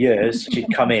for years,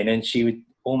 she'd come in and she would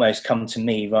almost come to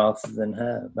me rather than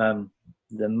her,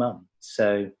 than mum.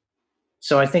 So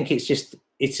I think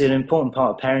it's an important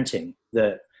part of parenting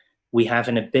that we have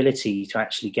an ability to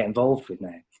actually get involved with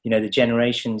now. You know, the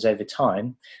generations over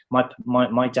time,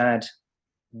 my dad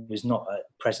was not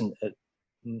present at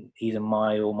either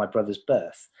my or my brother's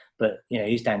birth, but, you know,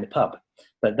 he's down the pub.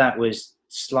 But that was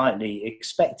slightly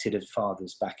expected of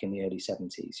fathers back in the early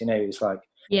 70s. You know, it was like,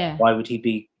 why would he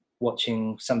be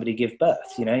watching somebody give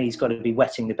birth? You know, he's got to be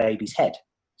wetting the baby's head.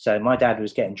 So my dad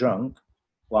was getting drunk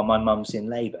while my mum's in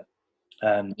labour.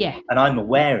 And I'm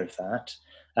aware of that.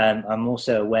 I'm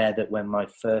also aware that when my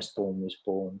firstborn was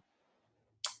born,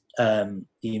 the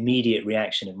immediate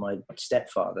reaction of my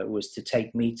stepfather was to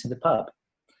take me to the pub.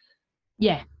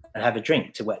 Yeah. and have a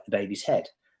drink to wet the baby's head.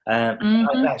 Mhm.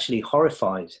 I'm actually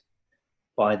horrified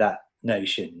by that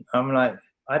notion. I'm like,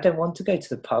 I don't want to go to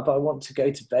the pub. I want to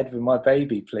go to bed with my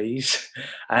baby, please.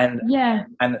 and Yeah.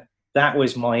 and that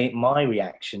was my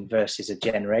reaction versus a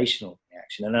generational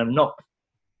reaction. And I'm not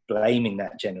blaming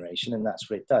that generation, and that's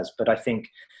what it does. But I think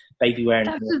baby wearing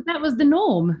That was the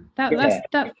norm.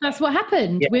 That's what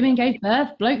happened. Yeah. Women gave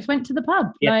birth, blokes went to the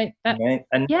pub. Yeah, Like that. you know,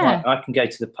 and Yeah. I can go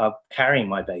to the pub carrying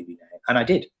my baby now, and I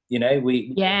did. You know,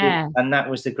 and that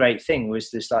was the great thing, was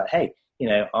this like, hey, you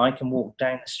know, I can walk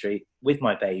down the street with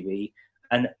my baby,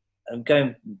 and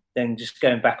going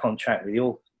back on track with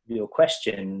your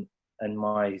question and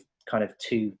my kind of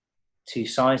two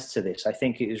sides to this. I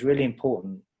think it was really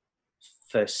important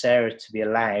for Sarah to be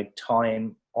allowed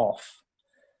time off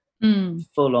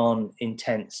full on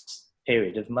intense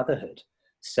period of motherhood.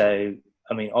 So,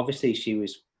 I mean, obviously she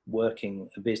was working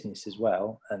a business as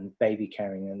well, and baby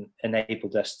carrying, and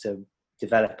enabled us to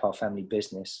develop our family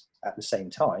business at the same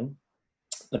time.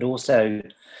 But also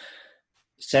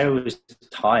Sarah was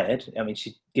tired. I mean,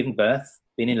 she'd given birth,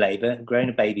 been in labor, grown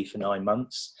a baby for 9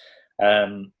 months.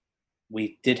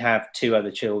 We did have 2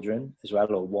 other children as well,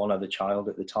 or 1 other child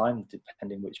at the time,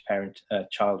 depending which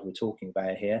child we're talking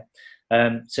about here.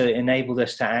 So it enabled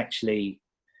us to actually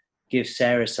give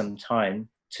Sarah some time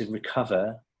to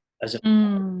recover as a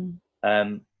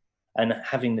and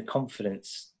having the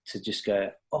confidence to just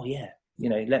go, oh yeah, you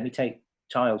know, let me take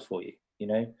child for you, you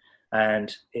know.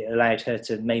 And it allowed her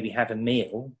to maybe have a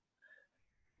meal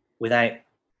without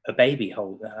a baby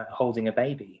holding a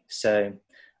baby. So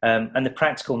and the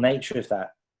practical nature of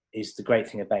that is the great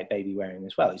thing about baby wearing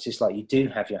as well. It's just like you do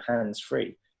have your hands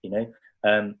free, you know,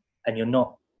 and you're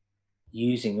not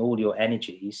using all your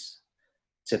energies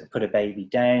to put a baby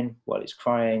down while it's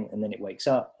crying, and then it wakes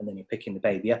up, and then you're picking the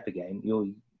baby up again.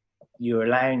 You're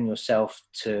allowing yourself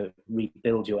to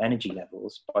rebuild your energy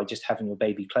levels by just having your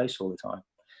baby close all the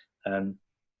time.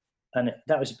 And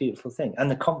that was a beautiful thing.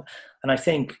 And I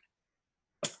think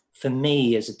for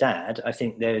me as a dad, I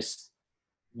think there's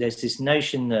this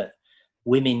notion that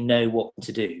women know what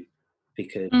to do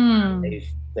because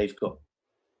they've got,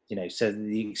 you know, so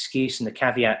the excuse and the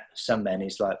caveat of some men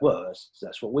is like, well,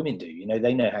 that's what women do, you know,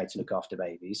 they know how to look after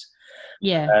babies.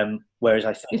 Whereas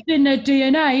I think it's in their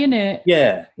DNA, isn't it?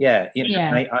 You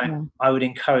know, I would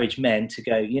encourage men to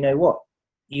go, you know what,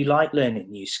 you like learning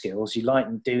new skills, you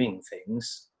like doing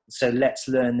things, so let's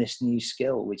learn this new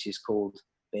skill, which is called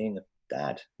being a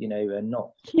dad, you know, and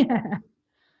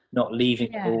not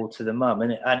leaving it all to the mum.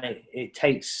 And it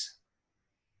takes,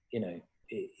 you know,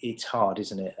 it's hard,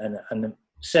 isn't it? And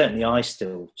certainly I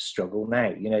still struggle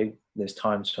now, you know, there's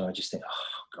times when I just think,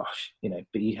 oh gosh, you know,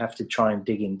 but you have to try and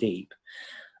dig in deep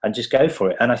and just go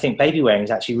for it. And I think baby wearing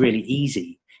is actually really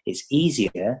easy. It's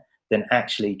easier than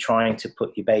actually trying to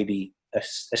put your baby, a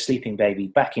sleeping baby,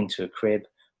 back into a crib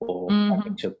or back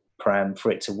into a pram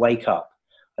for it to wake up.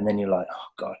 And then you're like, oh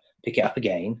God, pick it up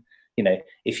again. You know,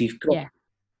 if you've got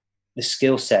the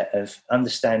skill set of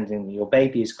understanding your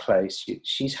baby is close,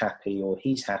 she's happy or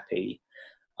he's happy,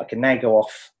 I can now go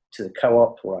off to the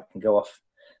co-op, or I can go off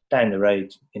down the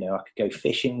road. You know, I could go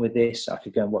fishing with this. I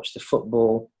could go and watch the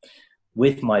football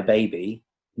with my baby,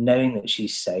 knowing that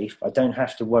she's safe. I don't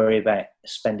have to worry about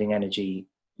spending energy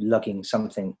lugging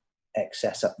something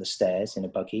excess up the stairs in a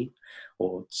buggy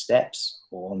or steps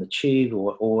or on the tube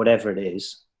or whatever it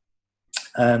is.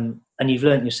 And you've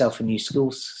learnt yourself a new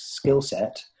skill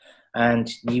set,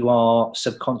 and you are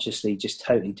subconsciously just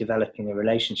totally developing a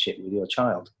relationship with your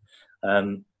child.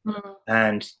 And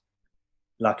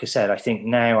like I said, I think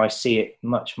now I see it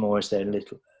much more as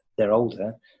they're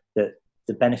older, that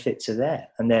the benefits are there,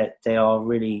 and they are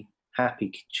really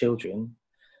happy children,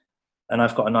 and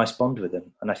I've got a nice bond with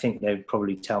them. And I think they would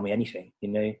probably tell me anything, you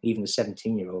know, even the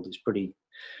 17-year-old is pretty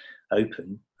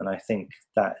open. And I think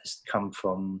that has come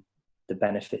from the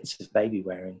benefits of baby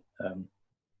wearing.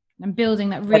 And building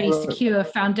that really secure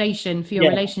foundation for your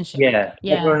relationship. Yeah.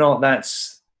 Whether or not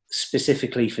that's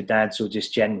specifically for dads or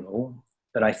just general,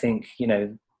 but I think, you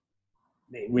know,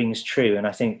 it rings true. And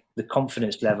I think the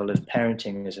confidence level of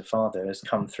parenting as a father has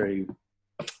come through.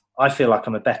 I feel like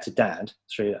I'm a better dad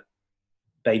through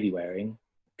baby wearing,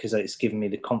 because it's given me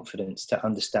the confidence to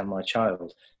understand my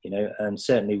child, you know. And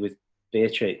certainly with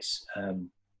Beatrix,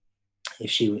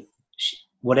 if she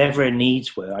whatever her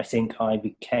needs were, I think I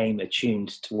became attuned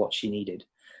to what she needed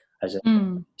as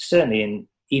certainly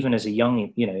even as a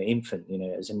young, you know, infant, you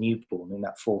know, as a newborn in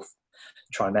that 4th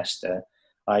trimester,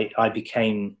 I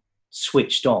became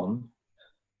switched on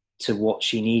to what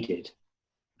she needed.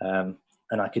 And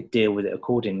I could deal with it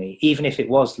accordingly. Even if it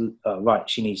was, right,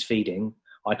 she needs feeding,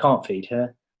 I can't feed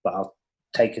her, but I'll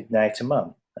taken now to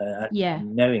mum. Yeah.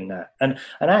 Knowing that, and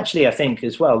actually, I think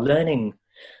as well, learning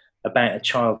about a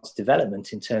child's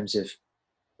development in terms of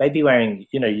baby wearing.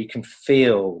 You can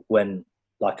feel when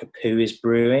like a poo is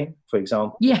brewing, for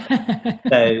example. Yeah.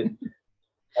 So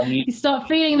and you start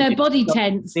feeling their body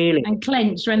tense and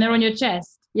clench when they're on your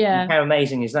chest. Yeah. And how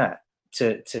amazing is that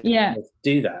to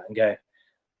do that and go,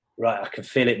 right, I can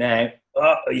feel it now.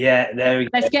 Oh yeah, there we go.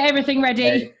 Let's get everything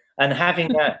ready. And having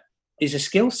that is a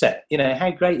skill set. How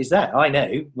great is that? I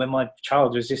know when my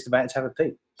child was just about to have a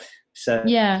poo. So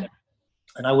yeah.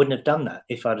 And I wouldn't have done that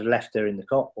if I'd have left her in the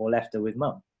cot or left her with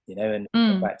mum, and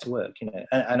gone back to work,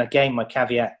 And again, my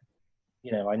caveat,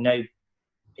 I know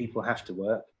people have to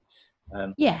work.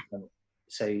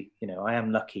 So, I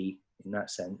am lucky in that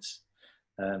sense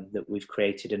that we've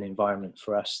created an environment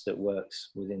for us that works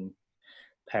within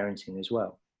parenting as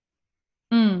well.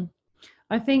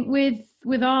 I think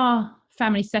with our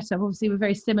family setup, obviously we're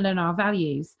very similar in our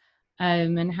values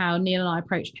and how Neil and I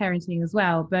approach parenting as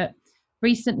well. But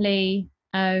recently,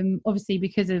 obviously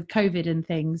because of COVID and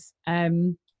things,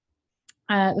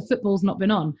 the football's not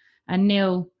been on, and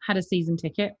Neil had a season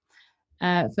ticket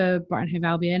for Brighton Hove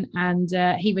Albion, and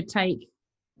he would take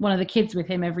one of the kids with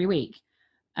him every week,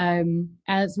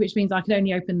 which means I could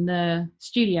only open the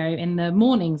studio in the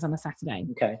mornings on a Saturday.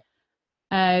 Okay.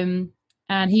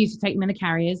 And he used to take them in the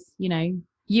carriers.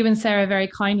 You and Sarah very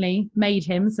kindly made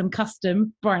him some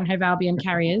custom Brighton Hove Albion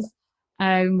carriers,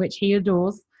 which he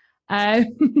adores.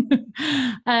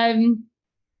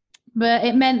 But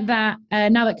it meant that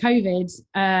now that COVID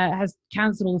has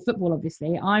cancelled all the football,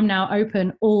 obviously, I'm now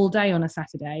open all day on a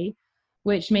Saturday,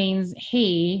 which means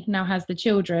he now has the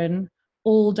children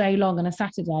all day long on a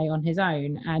Saturday on his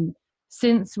own. And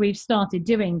since we've started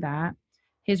doing that,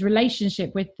 his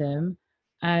relationship with them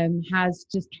has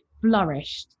just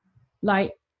flourished.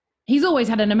 Like, he's always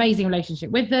had an amazing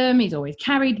relationship with them. He's always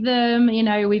carried them.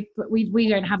 We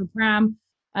don't have a pram.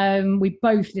 We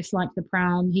both disliked the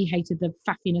pram. He hated the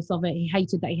faffiness of it. He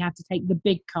hated that he had to take the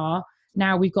big car.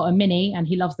 Now we've got a Mini, and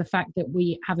he loves the fact that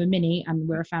we have a Mini and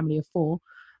we're a family of 4.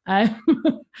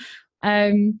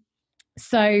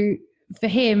 So for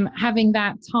him, having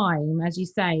that time, as you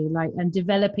say, and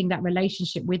developing that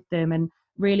relationship with them and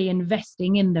really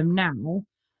investing in them now,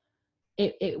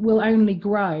 it will only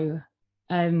grow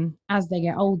as they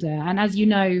get older. And as you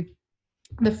know,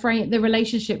 the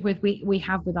relationship we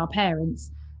have with our parents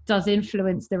does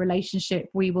influence the relationships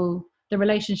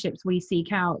we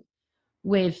seek out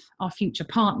with our future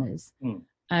partners.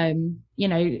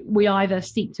 We either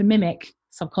seek to mimic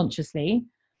subconsciously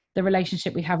the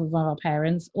relationship we have with our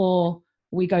parents, or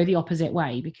we go the opposite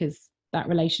way because that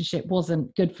relationship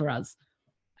wasn't good for us,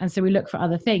 and so we look for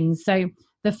other things. So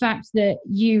the fact that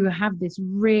you have this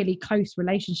really close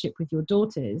relationship with your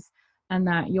daughters, and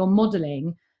that you're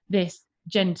modeling this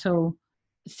gentle,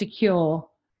 secure,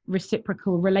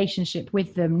 reciprocal relationship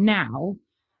with them now,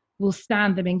 will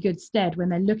stand them in good stead when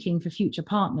they're looking for future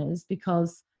partners,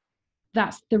 because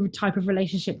that's the type of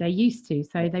relationship they're used to,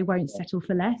 so they won't settle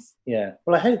for less. Yeah,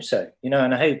 well, I hope so, and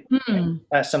I hope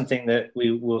that's something that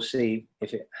we will see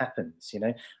if it happens,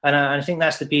 and I think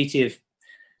that's the beauty of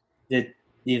the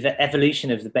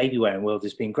evolution of the baby wearing world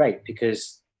has been great,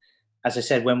 because, as I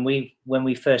said, when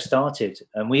we first started,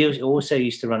 and we also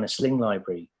used to run a sling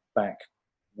library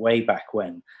way back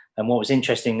when. And what was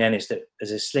interesting then is that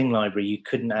as a sling library, you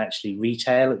couldn't actually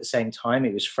retail at the same time.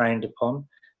 It was frowned upon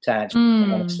to actually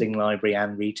run a sling library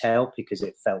and retail, because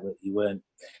it felt that you weren't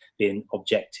being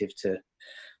objective to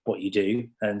what you do.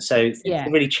 And so it's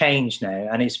really changed now,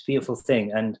 and it's a beautiful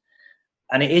thing. And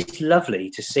it is lovely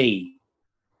to see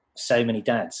so many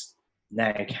dads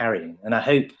now carrying. And I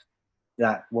hope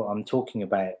that what I'm talking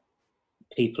about,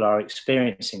 people are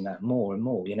experiencing that more and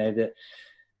more, that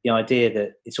the idea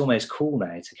that it's almost cool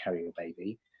now to carry a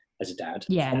baby as a dad.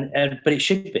 But it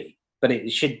should be. But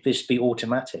it should just be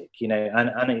automatic,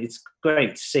 and it's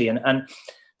great to see. And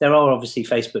there are obviously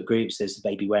Facebook groups. There's the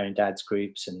baby wearing dads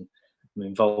groups, and I'm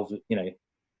involved,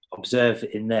 observe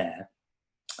in there.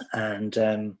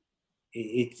 And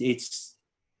it's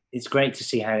great to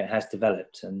see how it has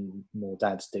developed and more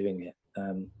dads doing it.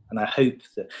 And I hope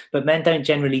that, but men don't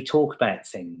generally talk about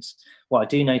things. What I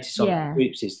do notice on the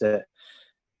groups is that,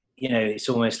 it's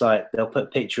almost like they'll put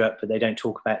a picture up, but they don't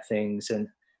talk about things.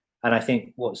 And I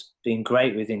think what's been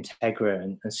great with Integra,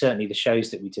 and certainly the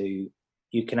shows that we do,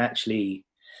 you can actually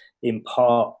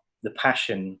impart the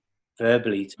passion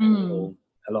verbally to people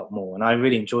a lot more. And I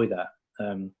really enjoy that,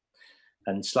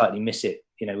 and slightly miss it.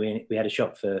 We had a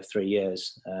shop for 3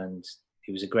 years, and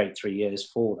it was a great 3 years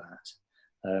for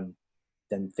that.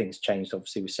 Then things changed,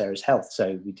 obviously, with Sarah's health,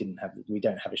 so we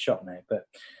don't have a shop now. But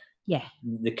Yeah.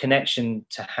 the connection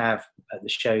to have at the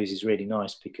shows is really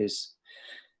nice, because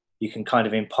you can kind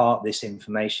of impart this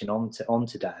information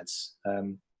onto dads.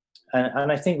 And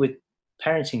I think with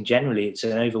parenting generally, it's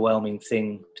an overwhelming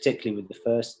thing, particularly with the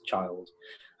first child.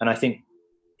 And I think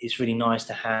it's really nice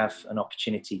to have an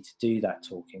opportunity to do that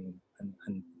talking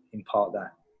and impart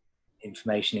that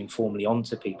information informally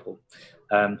onto people.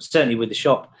 Certainly with the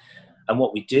shop and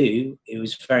what we do, it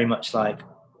was very much like,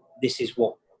 this is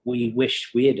what we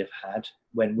wish we'd have had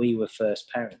when we were first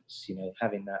parents,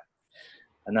 having that.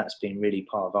 And that's been really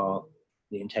part of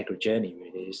the Integra journey,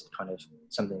 really, is kind of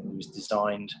something that was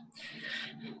designed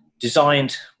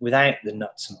without the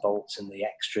nuts and bolts and the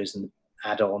extras and the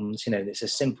add-ons. It's a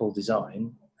simple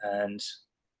design, and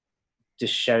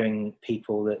just showing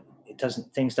people that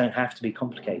things don't have to be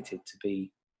complicated to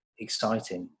be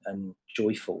exciting and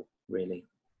joyful, really.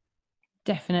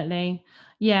 Definitely.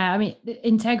 Yeah, I mean,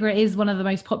 Integra is one of the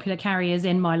most popular carriers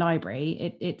in my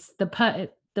library. It's the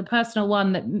personal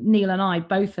one that Neil and I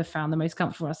both have found the most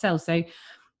comfortable ourselves. So,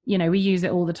 we use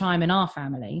it all the time in our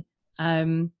family.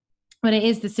 But it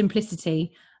is the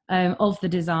simplicity of the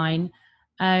design.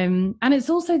 And it's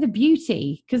also the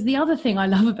beauty, because the other thing I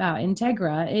love about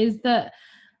Integra is that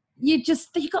you've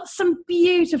got some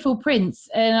beautiful prints.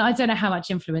 And I don't know how much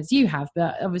influence you have,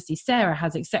 but obviously Sarah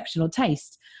has exceptional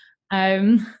taste.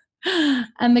 And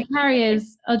the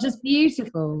carriers are just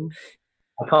beautiful.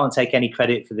 I can't take any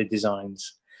credit for the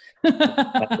designs.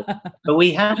 But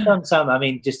we have done some,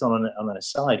 just on an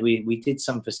aside, we did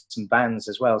some for some bands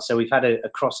as well. So we've had a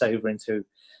crossover into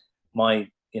my,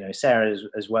 Sarah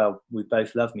as well. We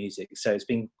both love music. So it's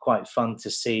been quite fun to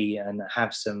see and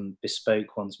have some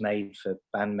bespoke ones made for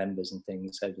band members and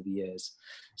things over the years.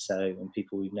 So, and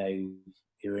people we know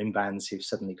who are in bands who've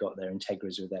suddenly got their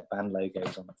Integras with their band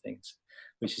logos on things,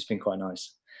 which has been quite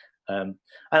nice. And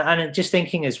just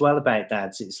thinking as well about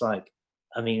dads, it's like,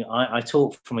 I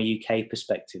talk from a UK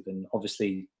perspective, and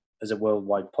obviously as a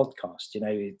worldwide podcast,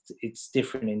 it's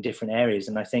different in different areas.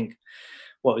 And I think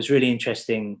what was really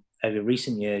interesting over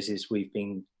recent years is we've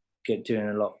been doing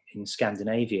a lot in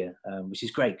Scandinavia, which is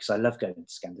great, because I love going to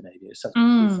Scandinavia. It's such a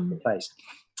beautiful place.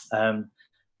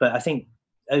 But I think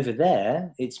over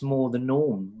there, it's more the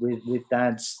norm with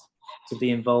dads to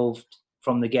be involved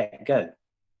from the get-go.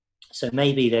 So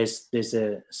maybe there's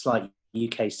a slight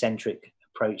UK-centric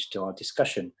approach to our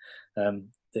discussion, that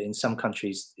in some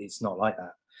countries it's not like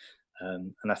that.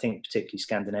 And I think particularly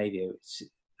Scandinavia, it's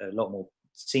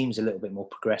seems a little bit more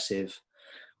progressive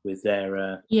with their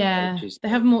approaches. They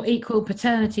have more equal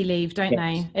paternity leave, don't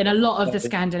they, in a lot of the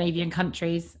Scandinavian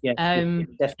countries.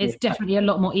 It's definitely a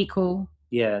lot more equal.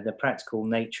 The practical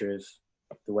nature of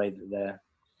the way that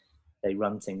they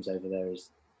run things over there is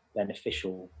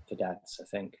beneficial for dads, I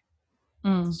think.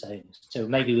 So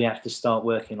maybe we have to start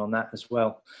working on that as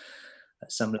well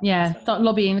at some level. Start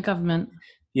lobbying the government.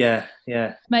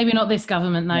 Maybe not this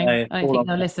government, though. No, I don't think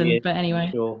they'll listen, but anyway.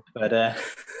 Sure, but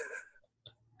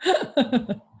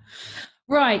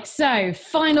Right, so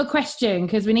final question,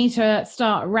 because we need to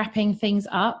start wrapping things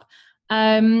up.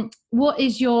 What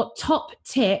is your top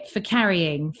tip for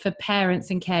carrying for parents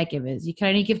and caregivers? You can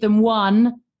only give them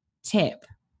one tip.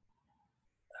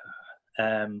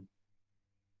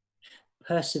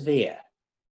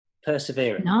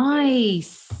 Perseverance.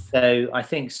 Nice. So I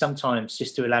think sometimes,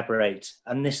 just to elaborate,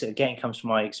 and this again comes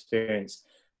from my experience,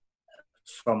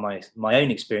 from my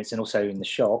own experience, and also in the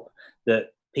shop, that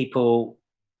people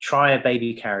try a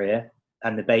baby carrier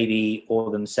and the baby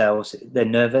or themselves, they're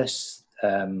nervous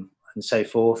and so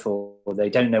forth, or they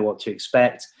don't know what to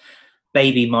expect.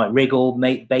 Baby might wriggle,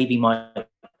 baby might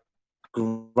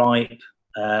gripe,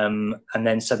 and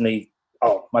then suddenly,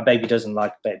 my baby doesn't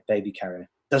like baby carrier,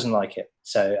 doesn't like it.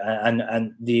 So,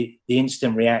 and the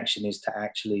instant reaction is to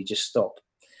actually just stop,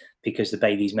 because the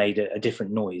baby's made a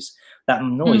different noise. That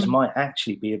noise might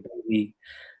actually be a baby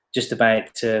just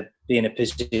about to be in a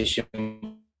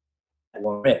position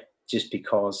just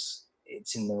because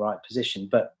it's in the right position,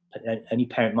 but any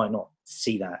parent might not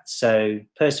see that. So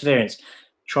perseverance,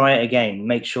 try it again,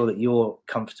 make sure that you're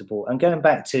comfortable. And going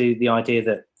back to the idea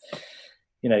that,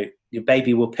 your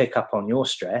baby will pick up on your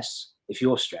stress if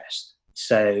you're stressed.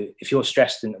 So if you're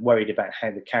stressed and worried about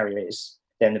how the carrier is,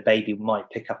 then the baby might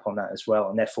pick up on that as well,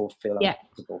 and therefore feel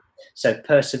uncomfortable. So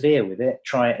persevere with it,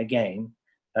 try it again.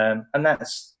 And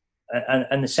that's,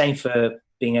 and the same for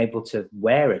being able to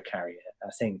wear a carrier.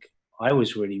 I think I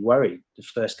was really worried the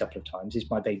first couple of times.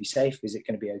 Is my baby safe? Is it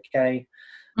going to be okay?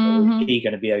 Is he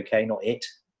going to be okay? Not it.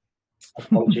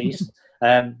 Apologies.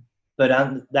 But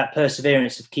that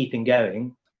perseverance of keeping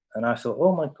going. And I thought,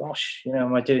 oh my gosh,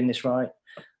 am I doing this right?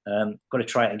 Got to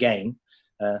try it again.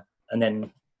 And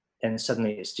then then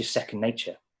suddenly it's just second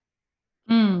nature.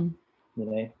 Mm. You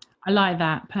know. I like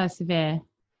that. Persevere.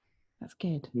 That's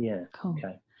good. Yeah. Cool.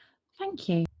 Okay. Thank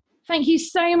you. Thank you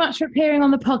so much for appearing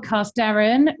on the podcast,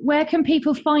 Darren. Where can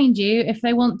people find you if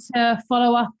they want to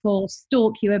follow up or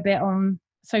stalk you a bit on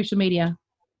social media?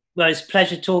 Well, it's a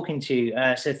pleasure talking to you.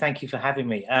 So thank you for having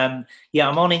me. I'm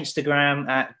on Instagram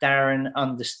at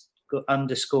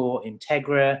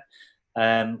Darren_Integra.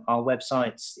 Our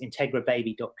website's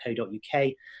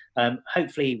integrababy.co.uk.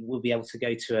 Hopefully we'll be able to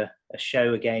go to a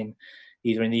show again,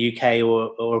 either in the UK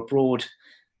or abroad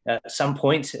at some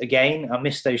point again. I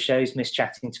miss those shows, miss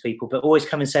chatting to people, but always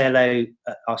come and say hello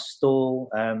at our stall.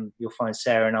 You'll find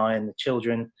Sarah and I and the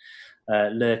children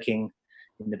lurking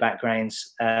in the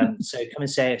backgrounds. So come and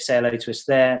say hello to us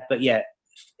there. But yeah,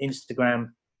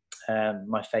 Instagram,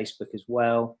 my Facebook as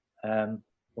well.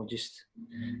 Or just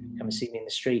come and see me in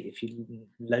the street if you're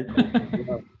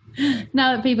local.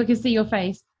 Now that people can see your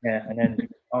face. Yeah, and then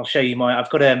I'll show you I've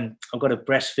got a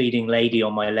breastfeeding lady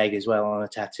on my leg as well on a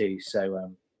tattoo.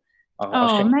 So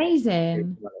I'll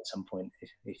amazing! At some point,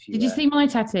 if you did you see my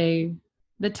tattoo,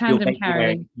 the tandem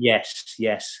carry? Yes,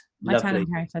 my lovely. Tandem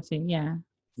carry tattoo. Yeah.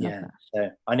 Yeah. So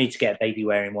I need to get a baby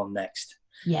wearing one next.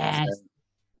 Yes.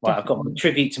 So, I've got my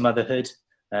tribute to motherhood,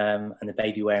 and the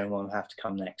baby wearing one will have to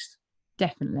come next.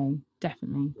 Definitely.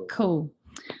 Cool.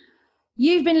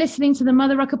 You've been listening to the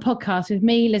Mother Rucker podcast with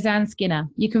me, Lizanne Skinner.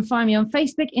 You can find me on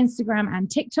Facebook, Instagram and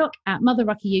TikTok at Mother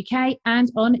Rucker UK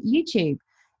and on YouTube.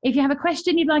 If you have a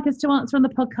question you'd like us to answer on the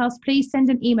podcast, please send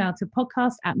an email to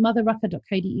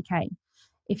podcast@motherrucker.co.uk.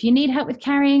 If you need help with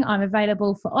carrying, I'm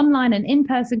available for online and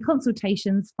in-person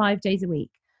consultations 5 days a week.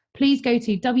 Please go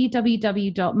to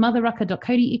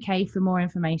www.motherrucker.co.uk for more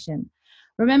information.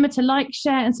 Remember to like,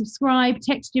 share and subscribe,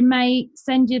 text your mate,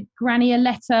 send your granny a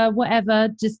letter, whatever.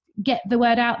 Just get the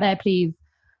word out there, please.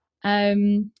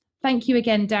 Thank you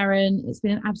again, Darren. It's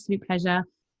been an absolute pleasure.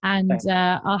 And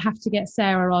I'll have to get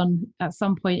Sarah on at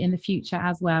some point in the future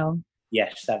as well.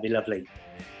 Yes, that'd be lovely.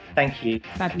 Thank you.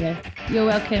 Fabulous. You're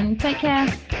welcome. Take care.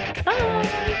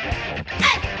 Bye.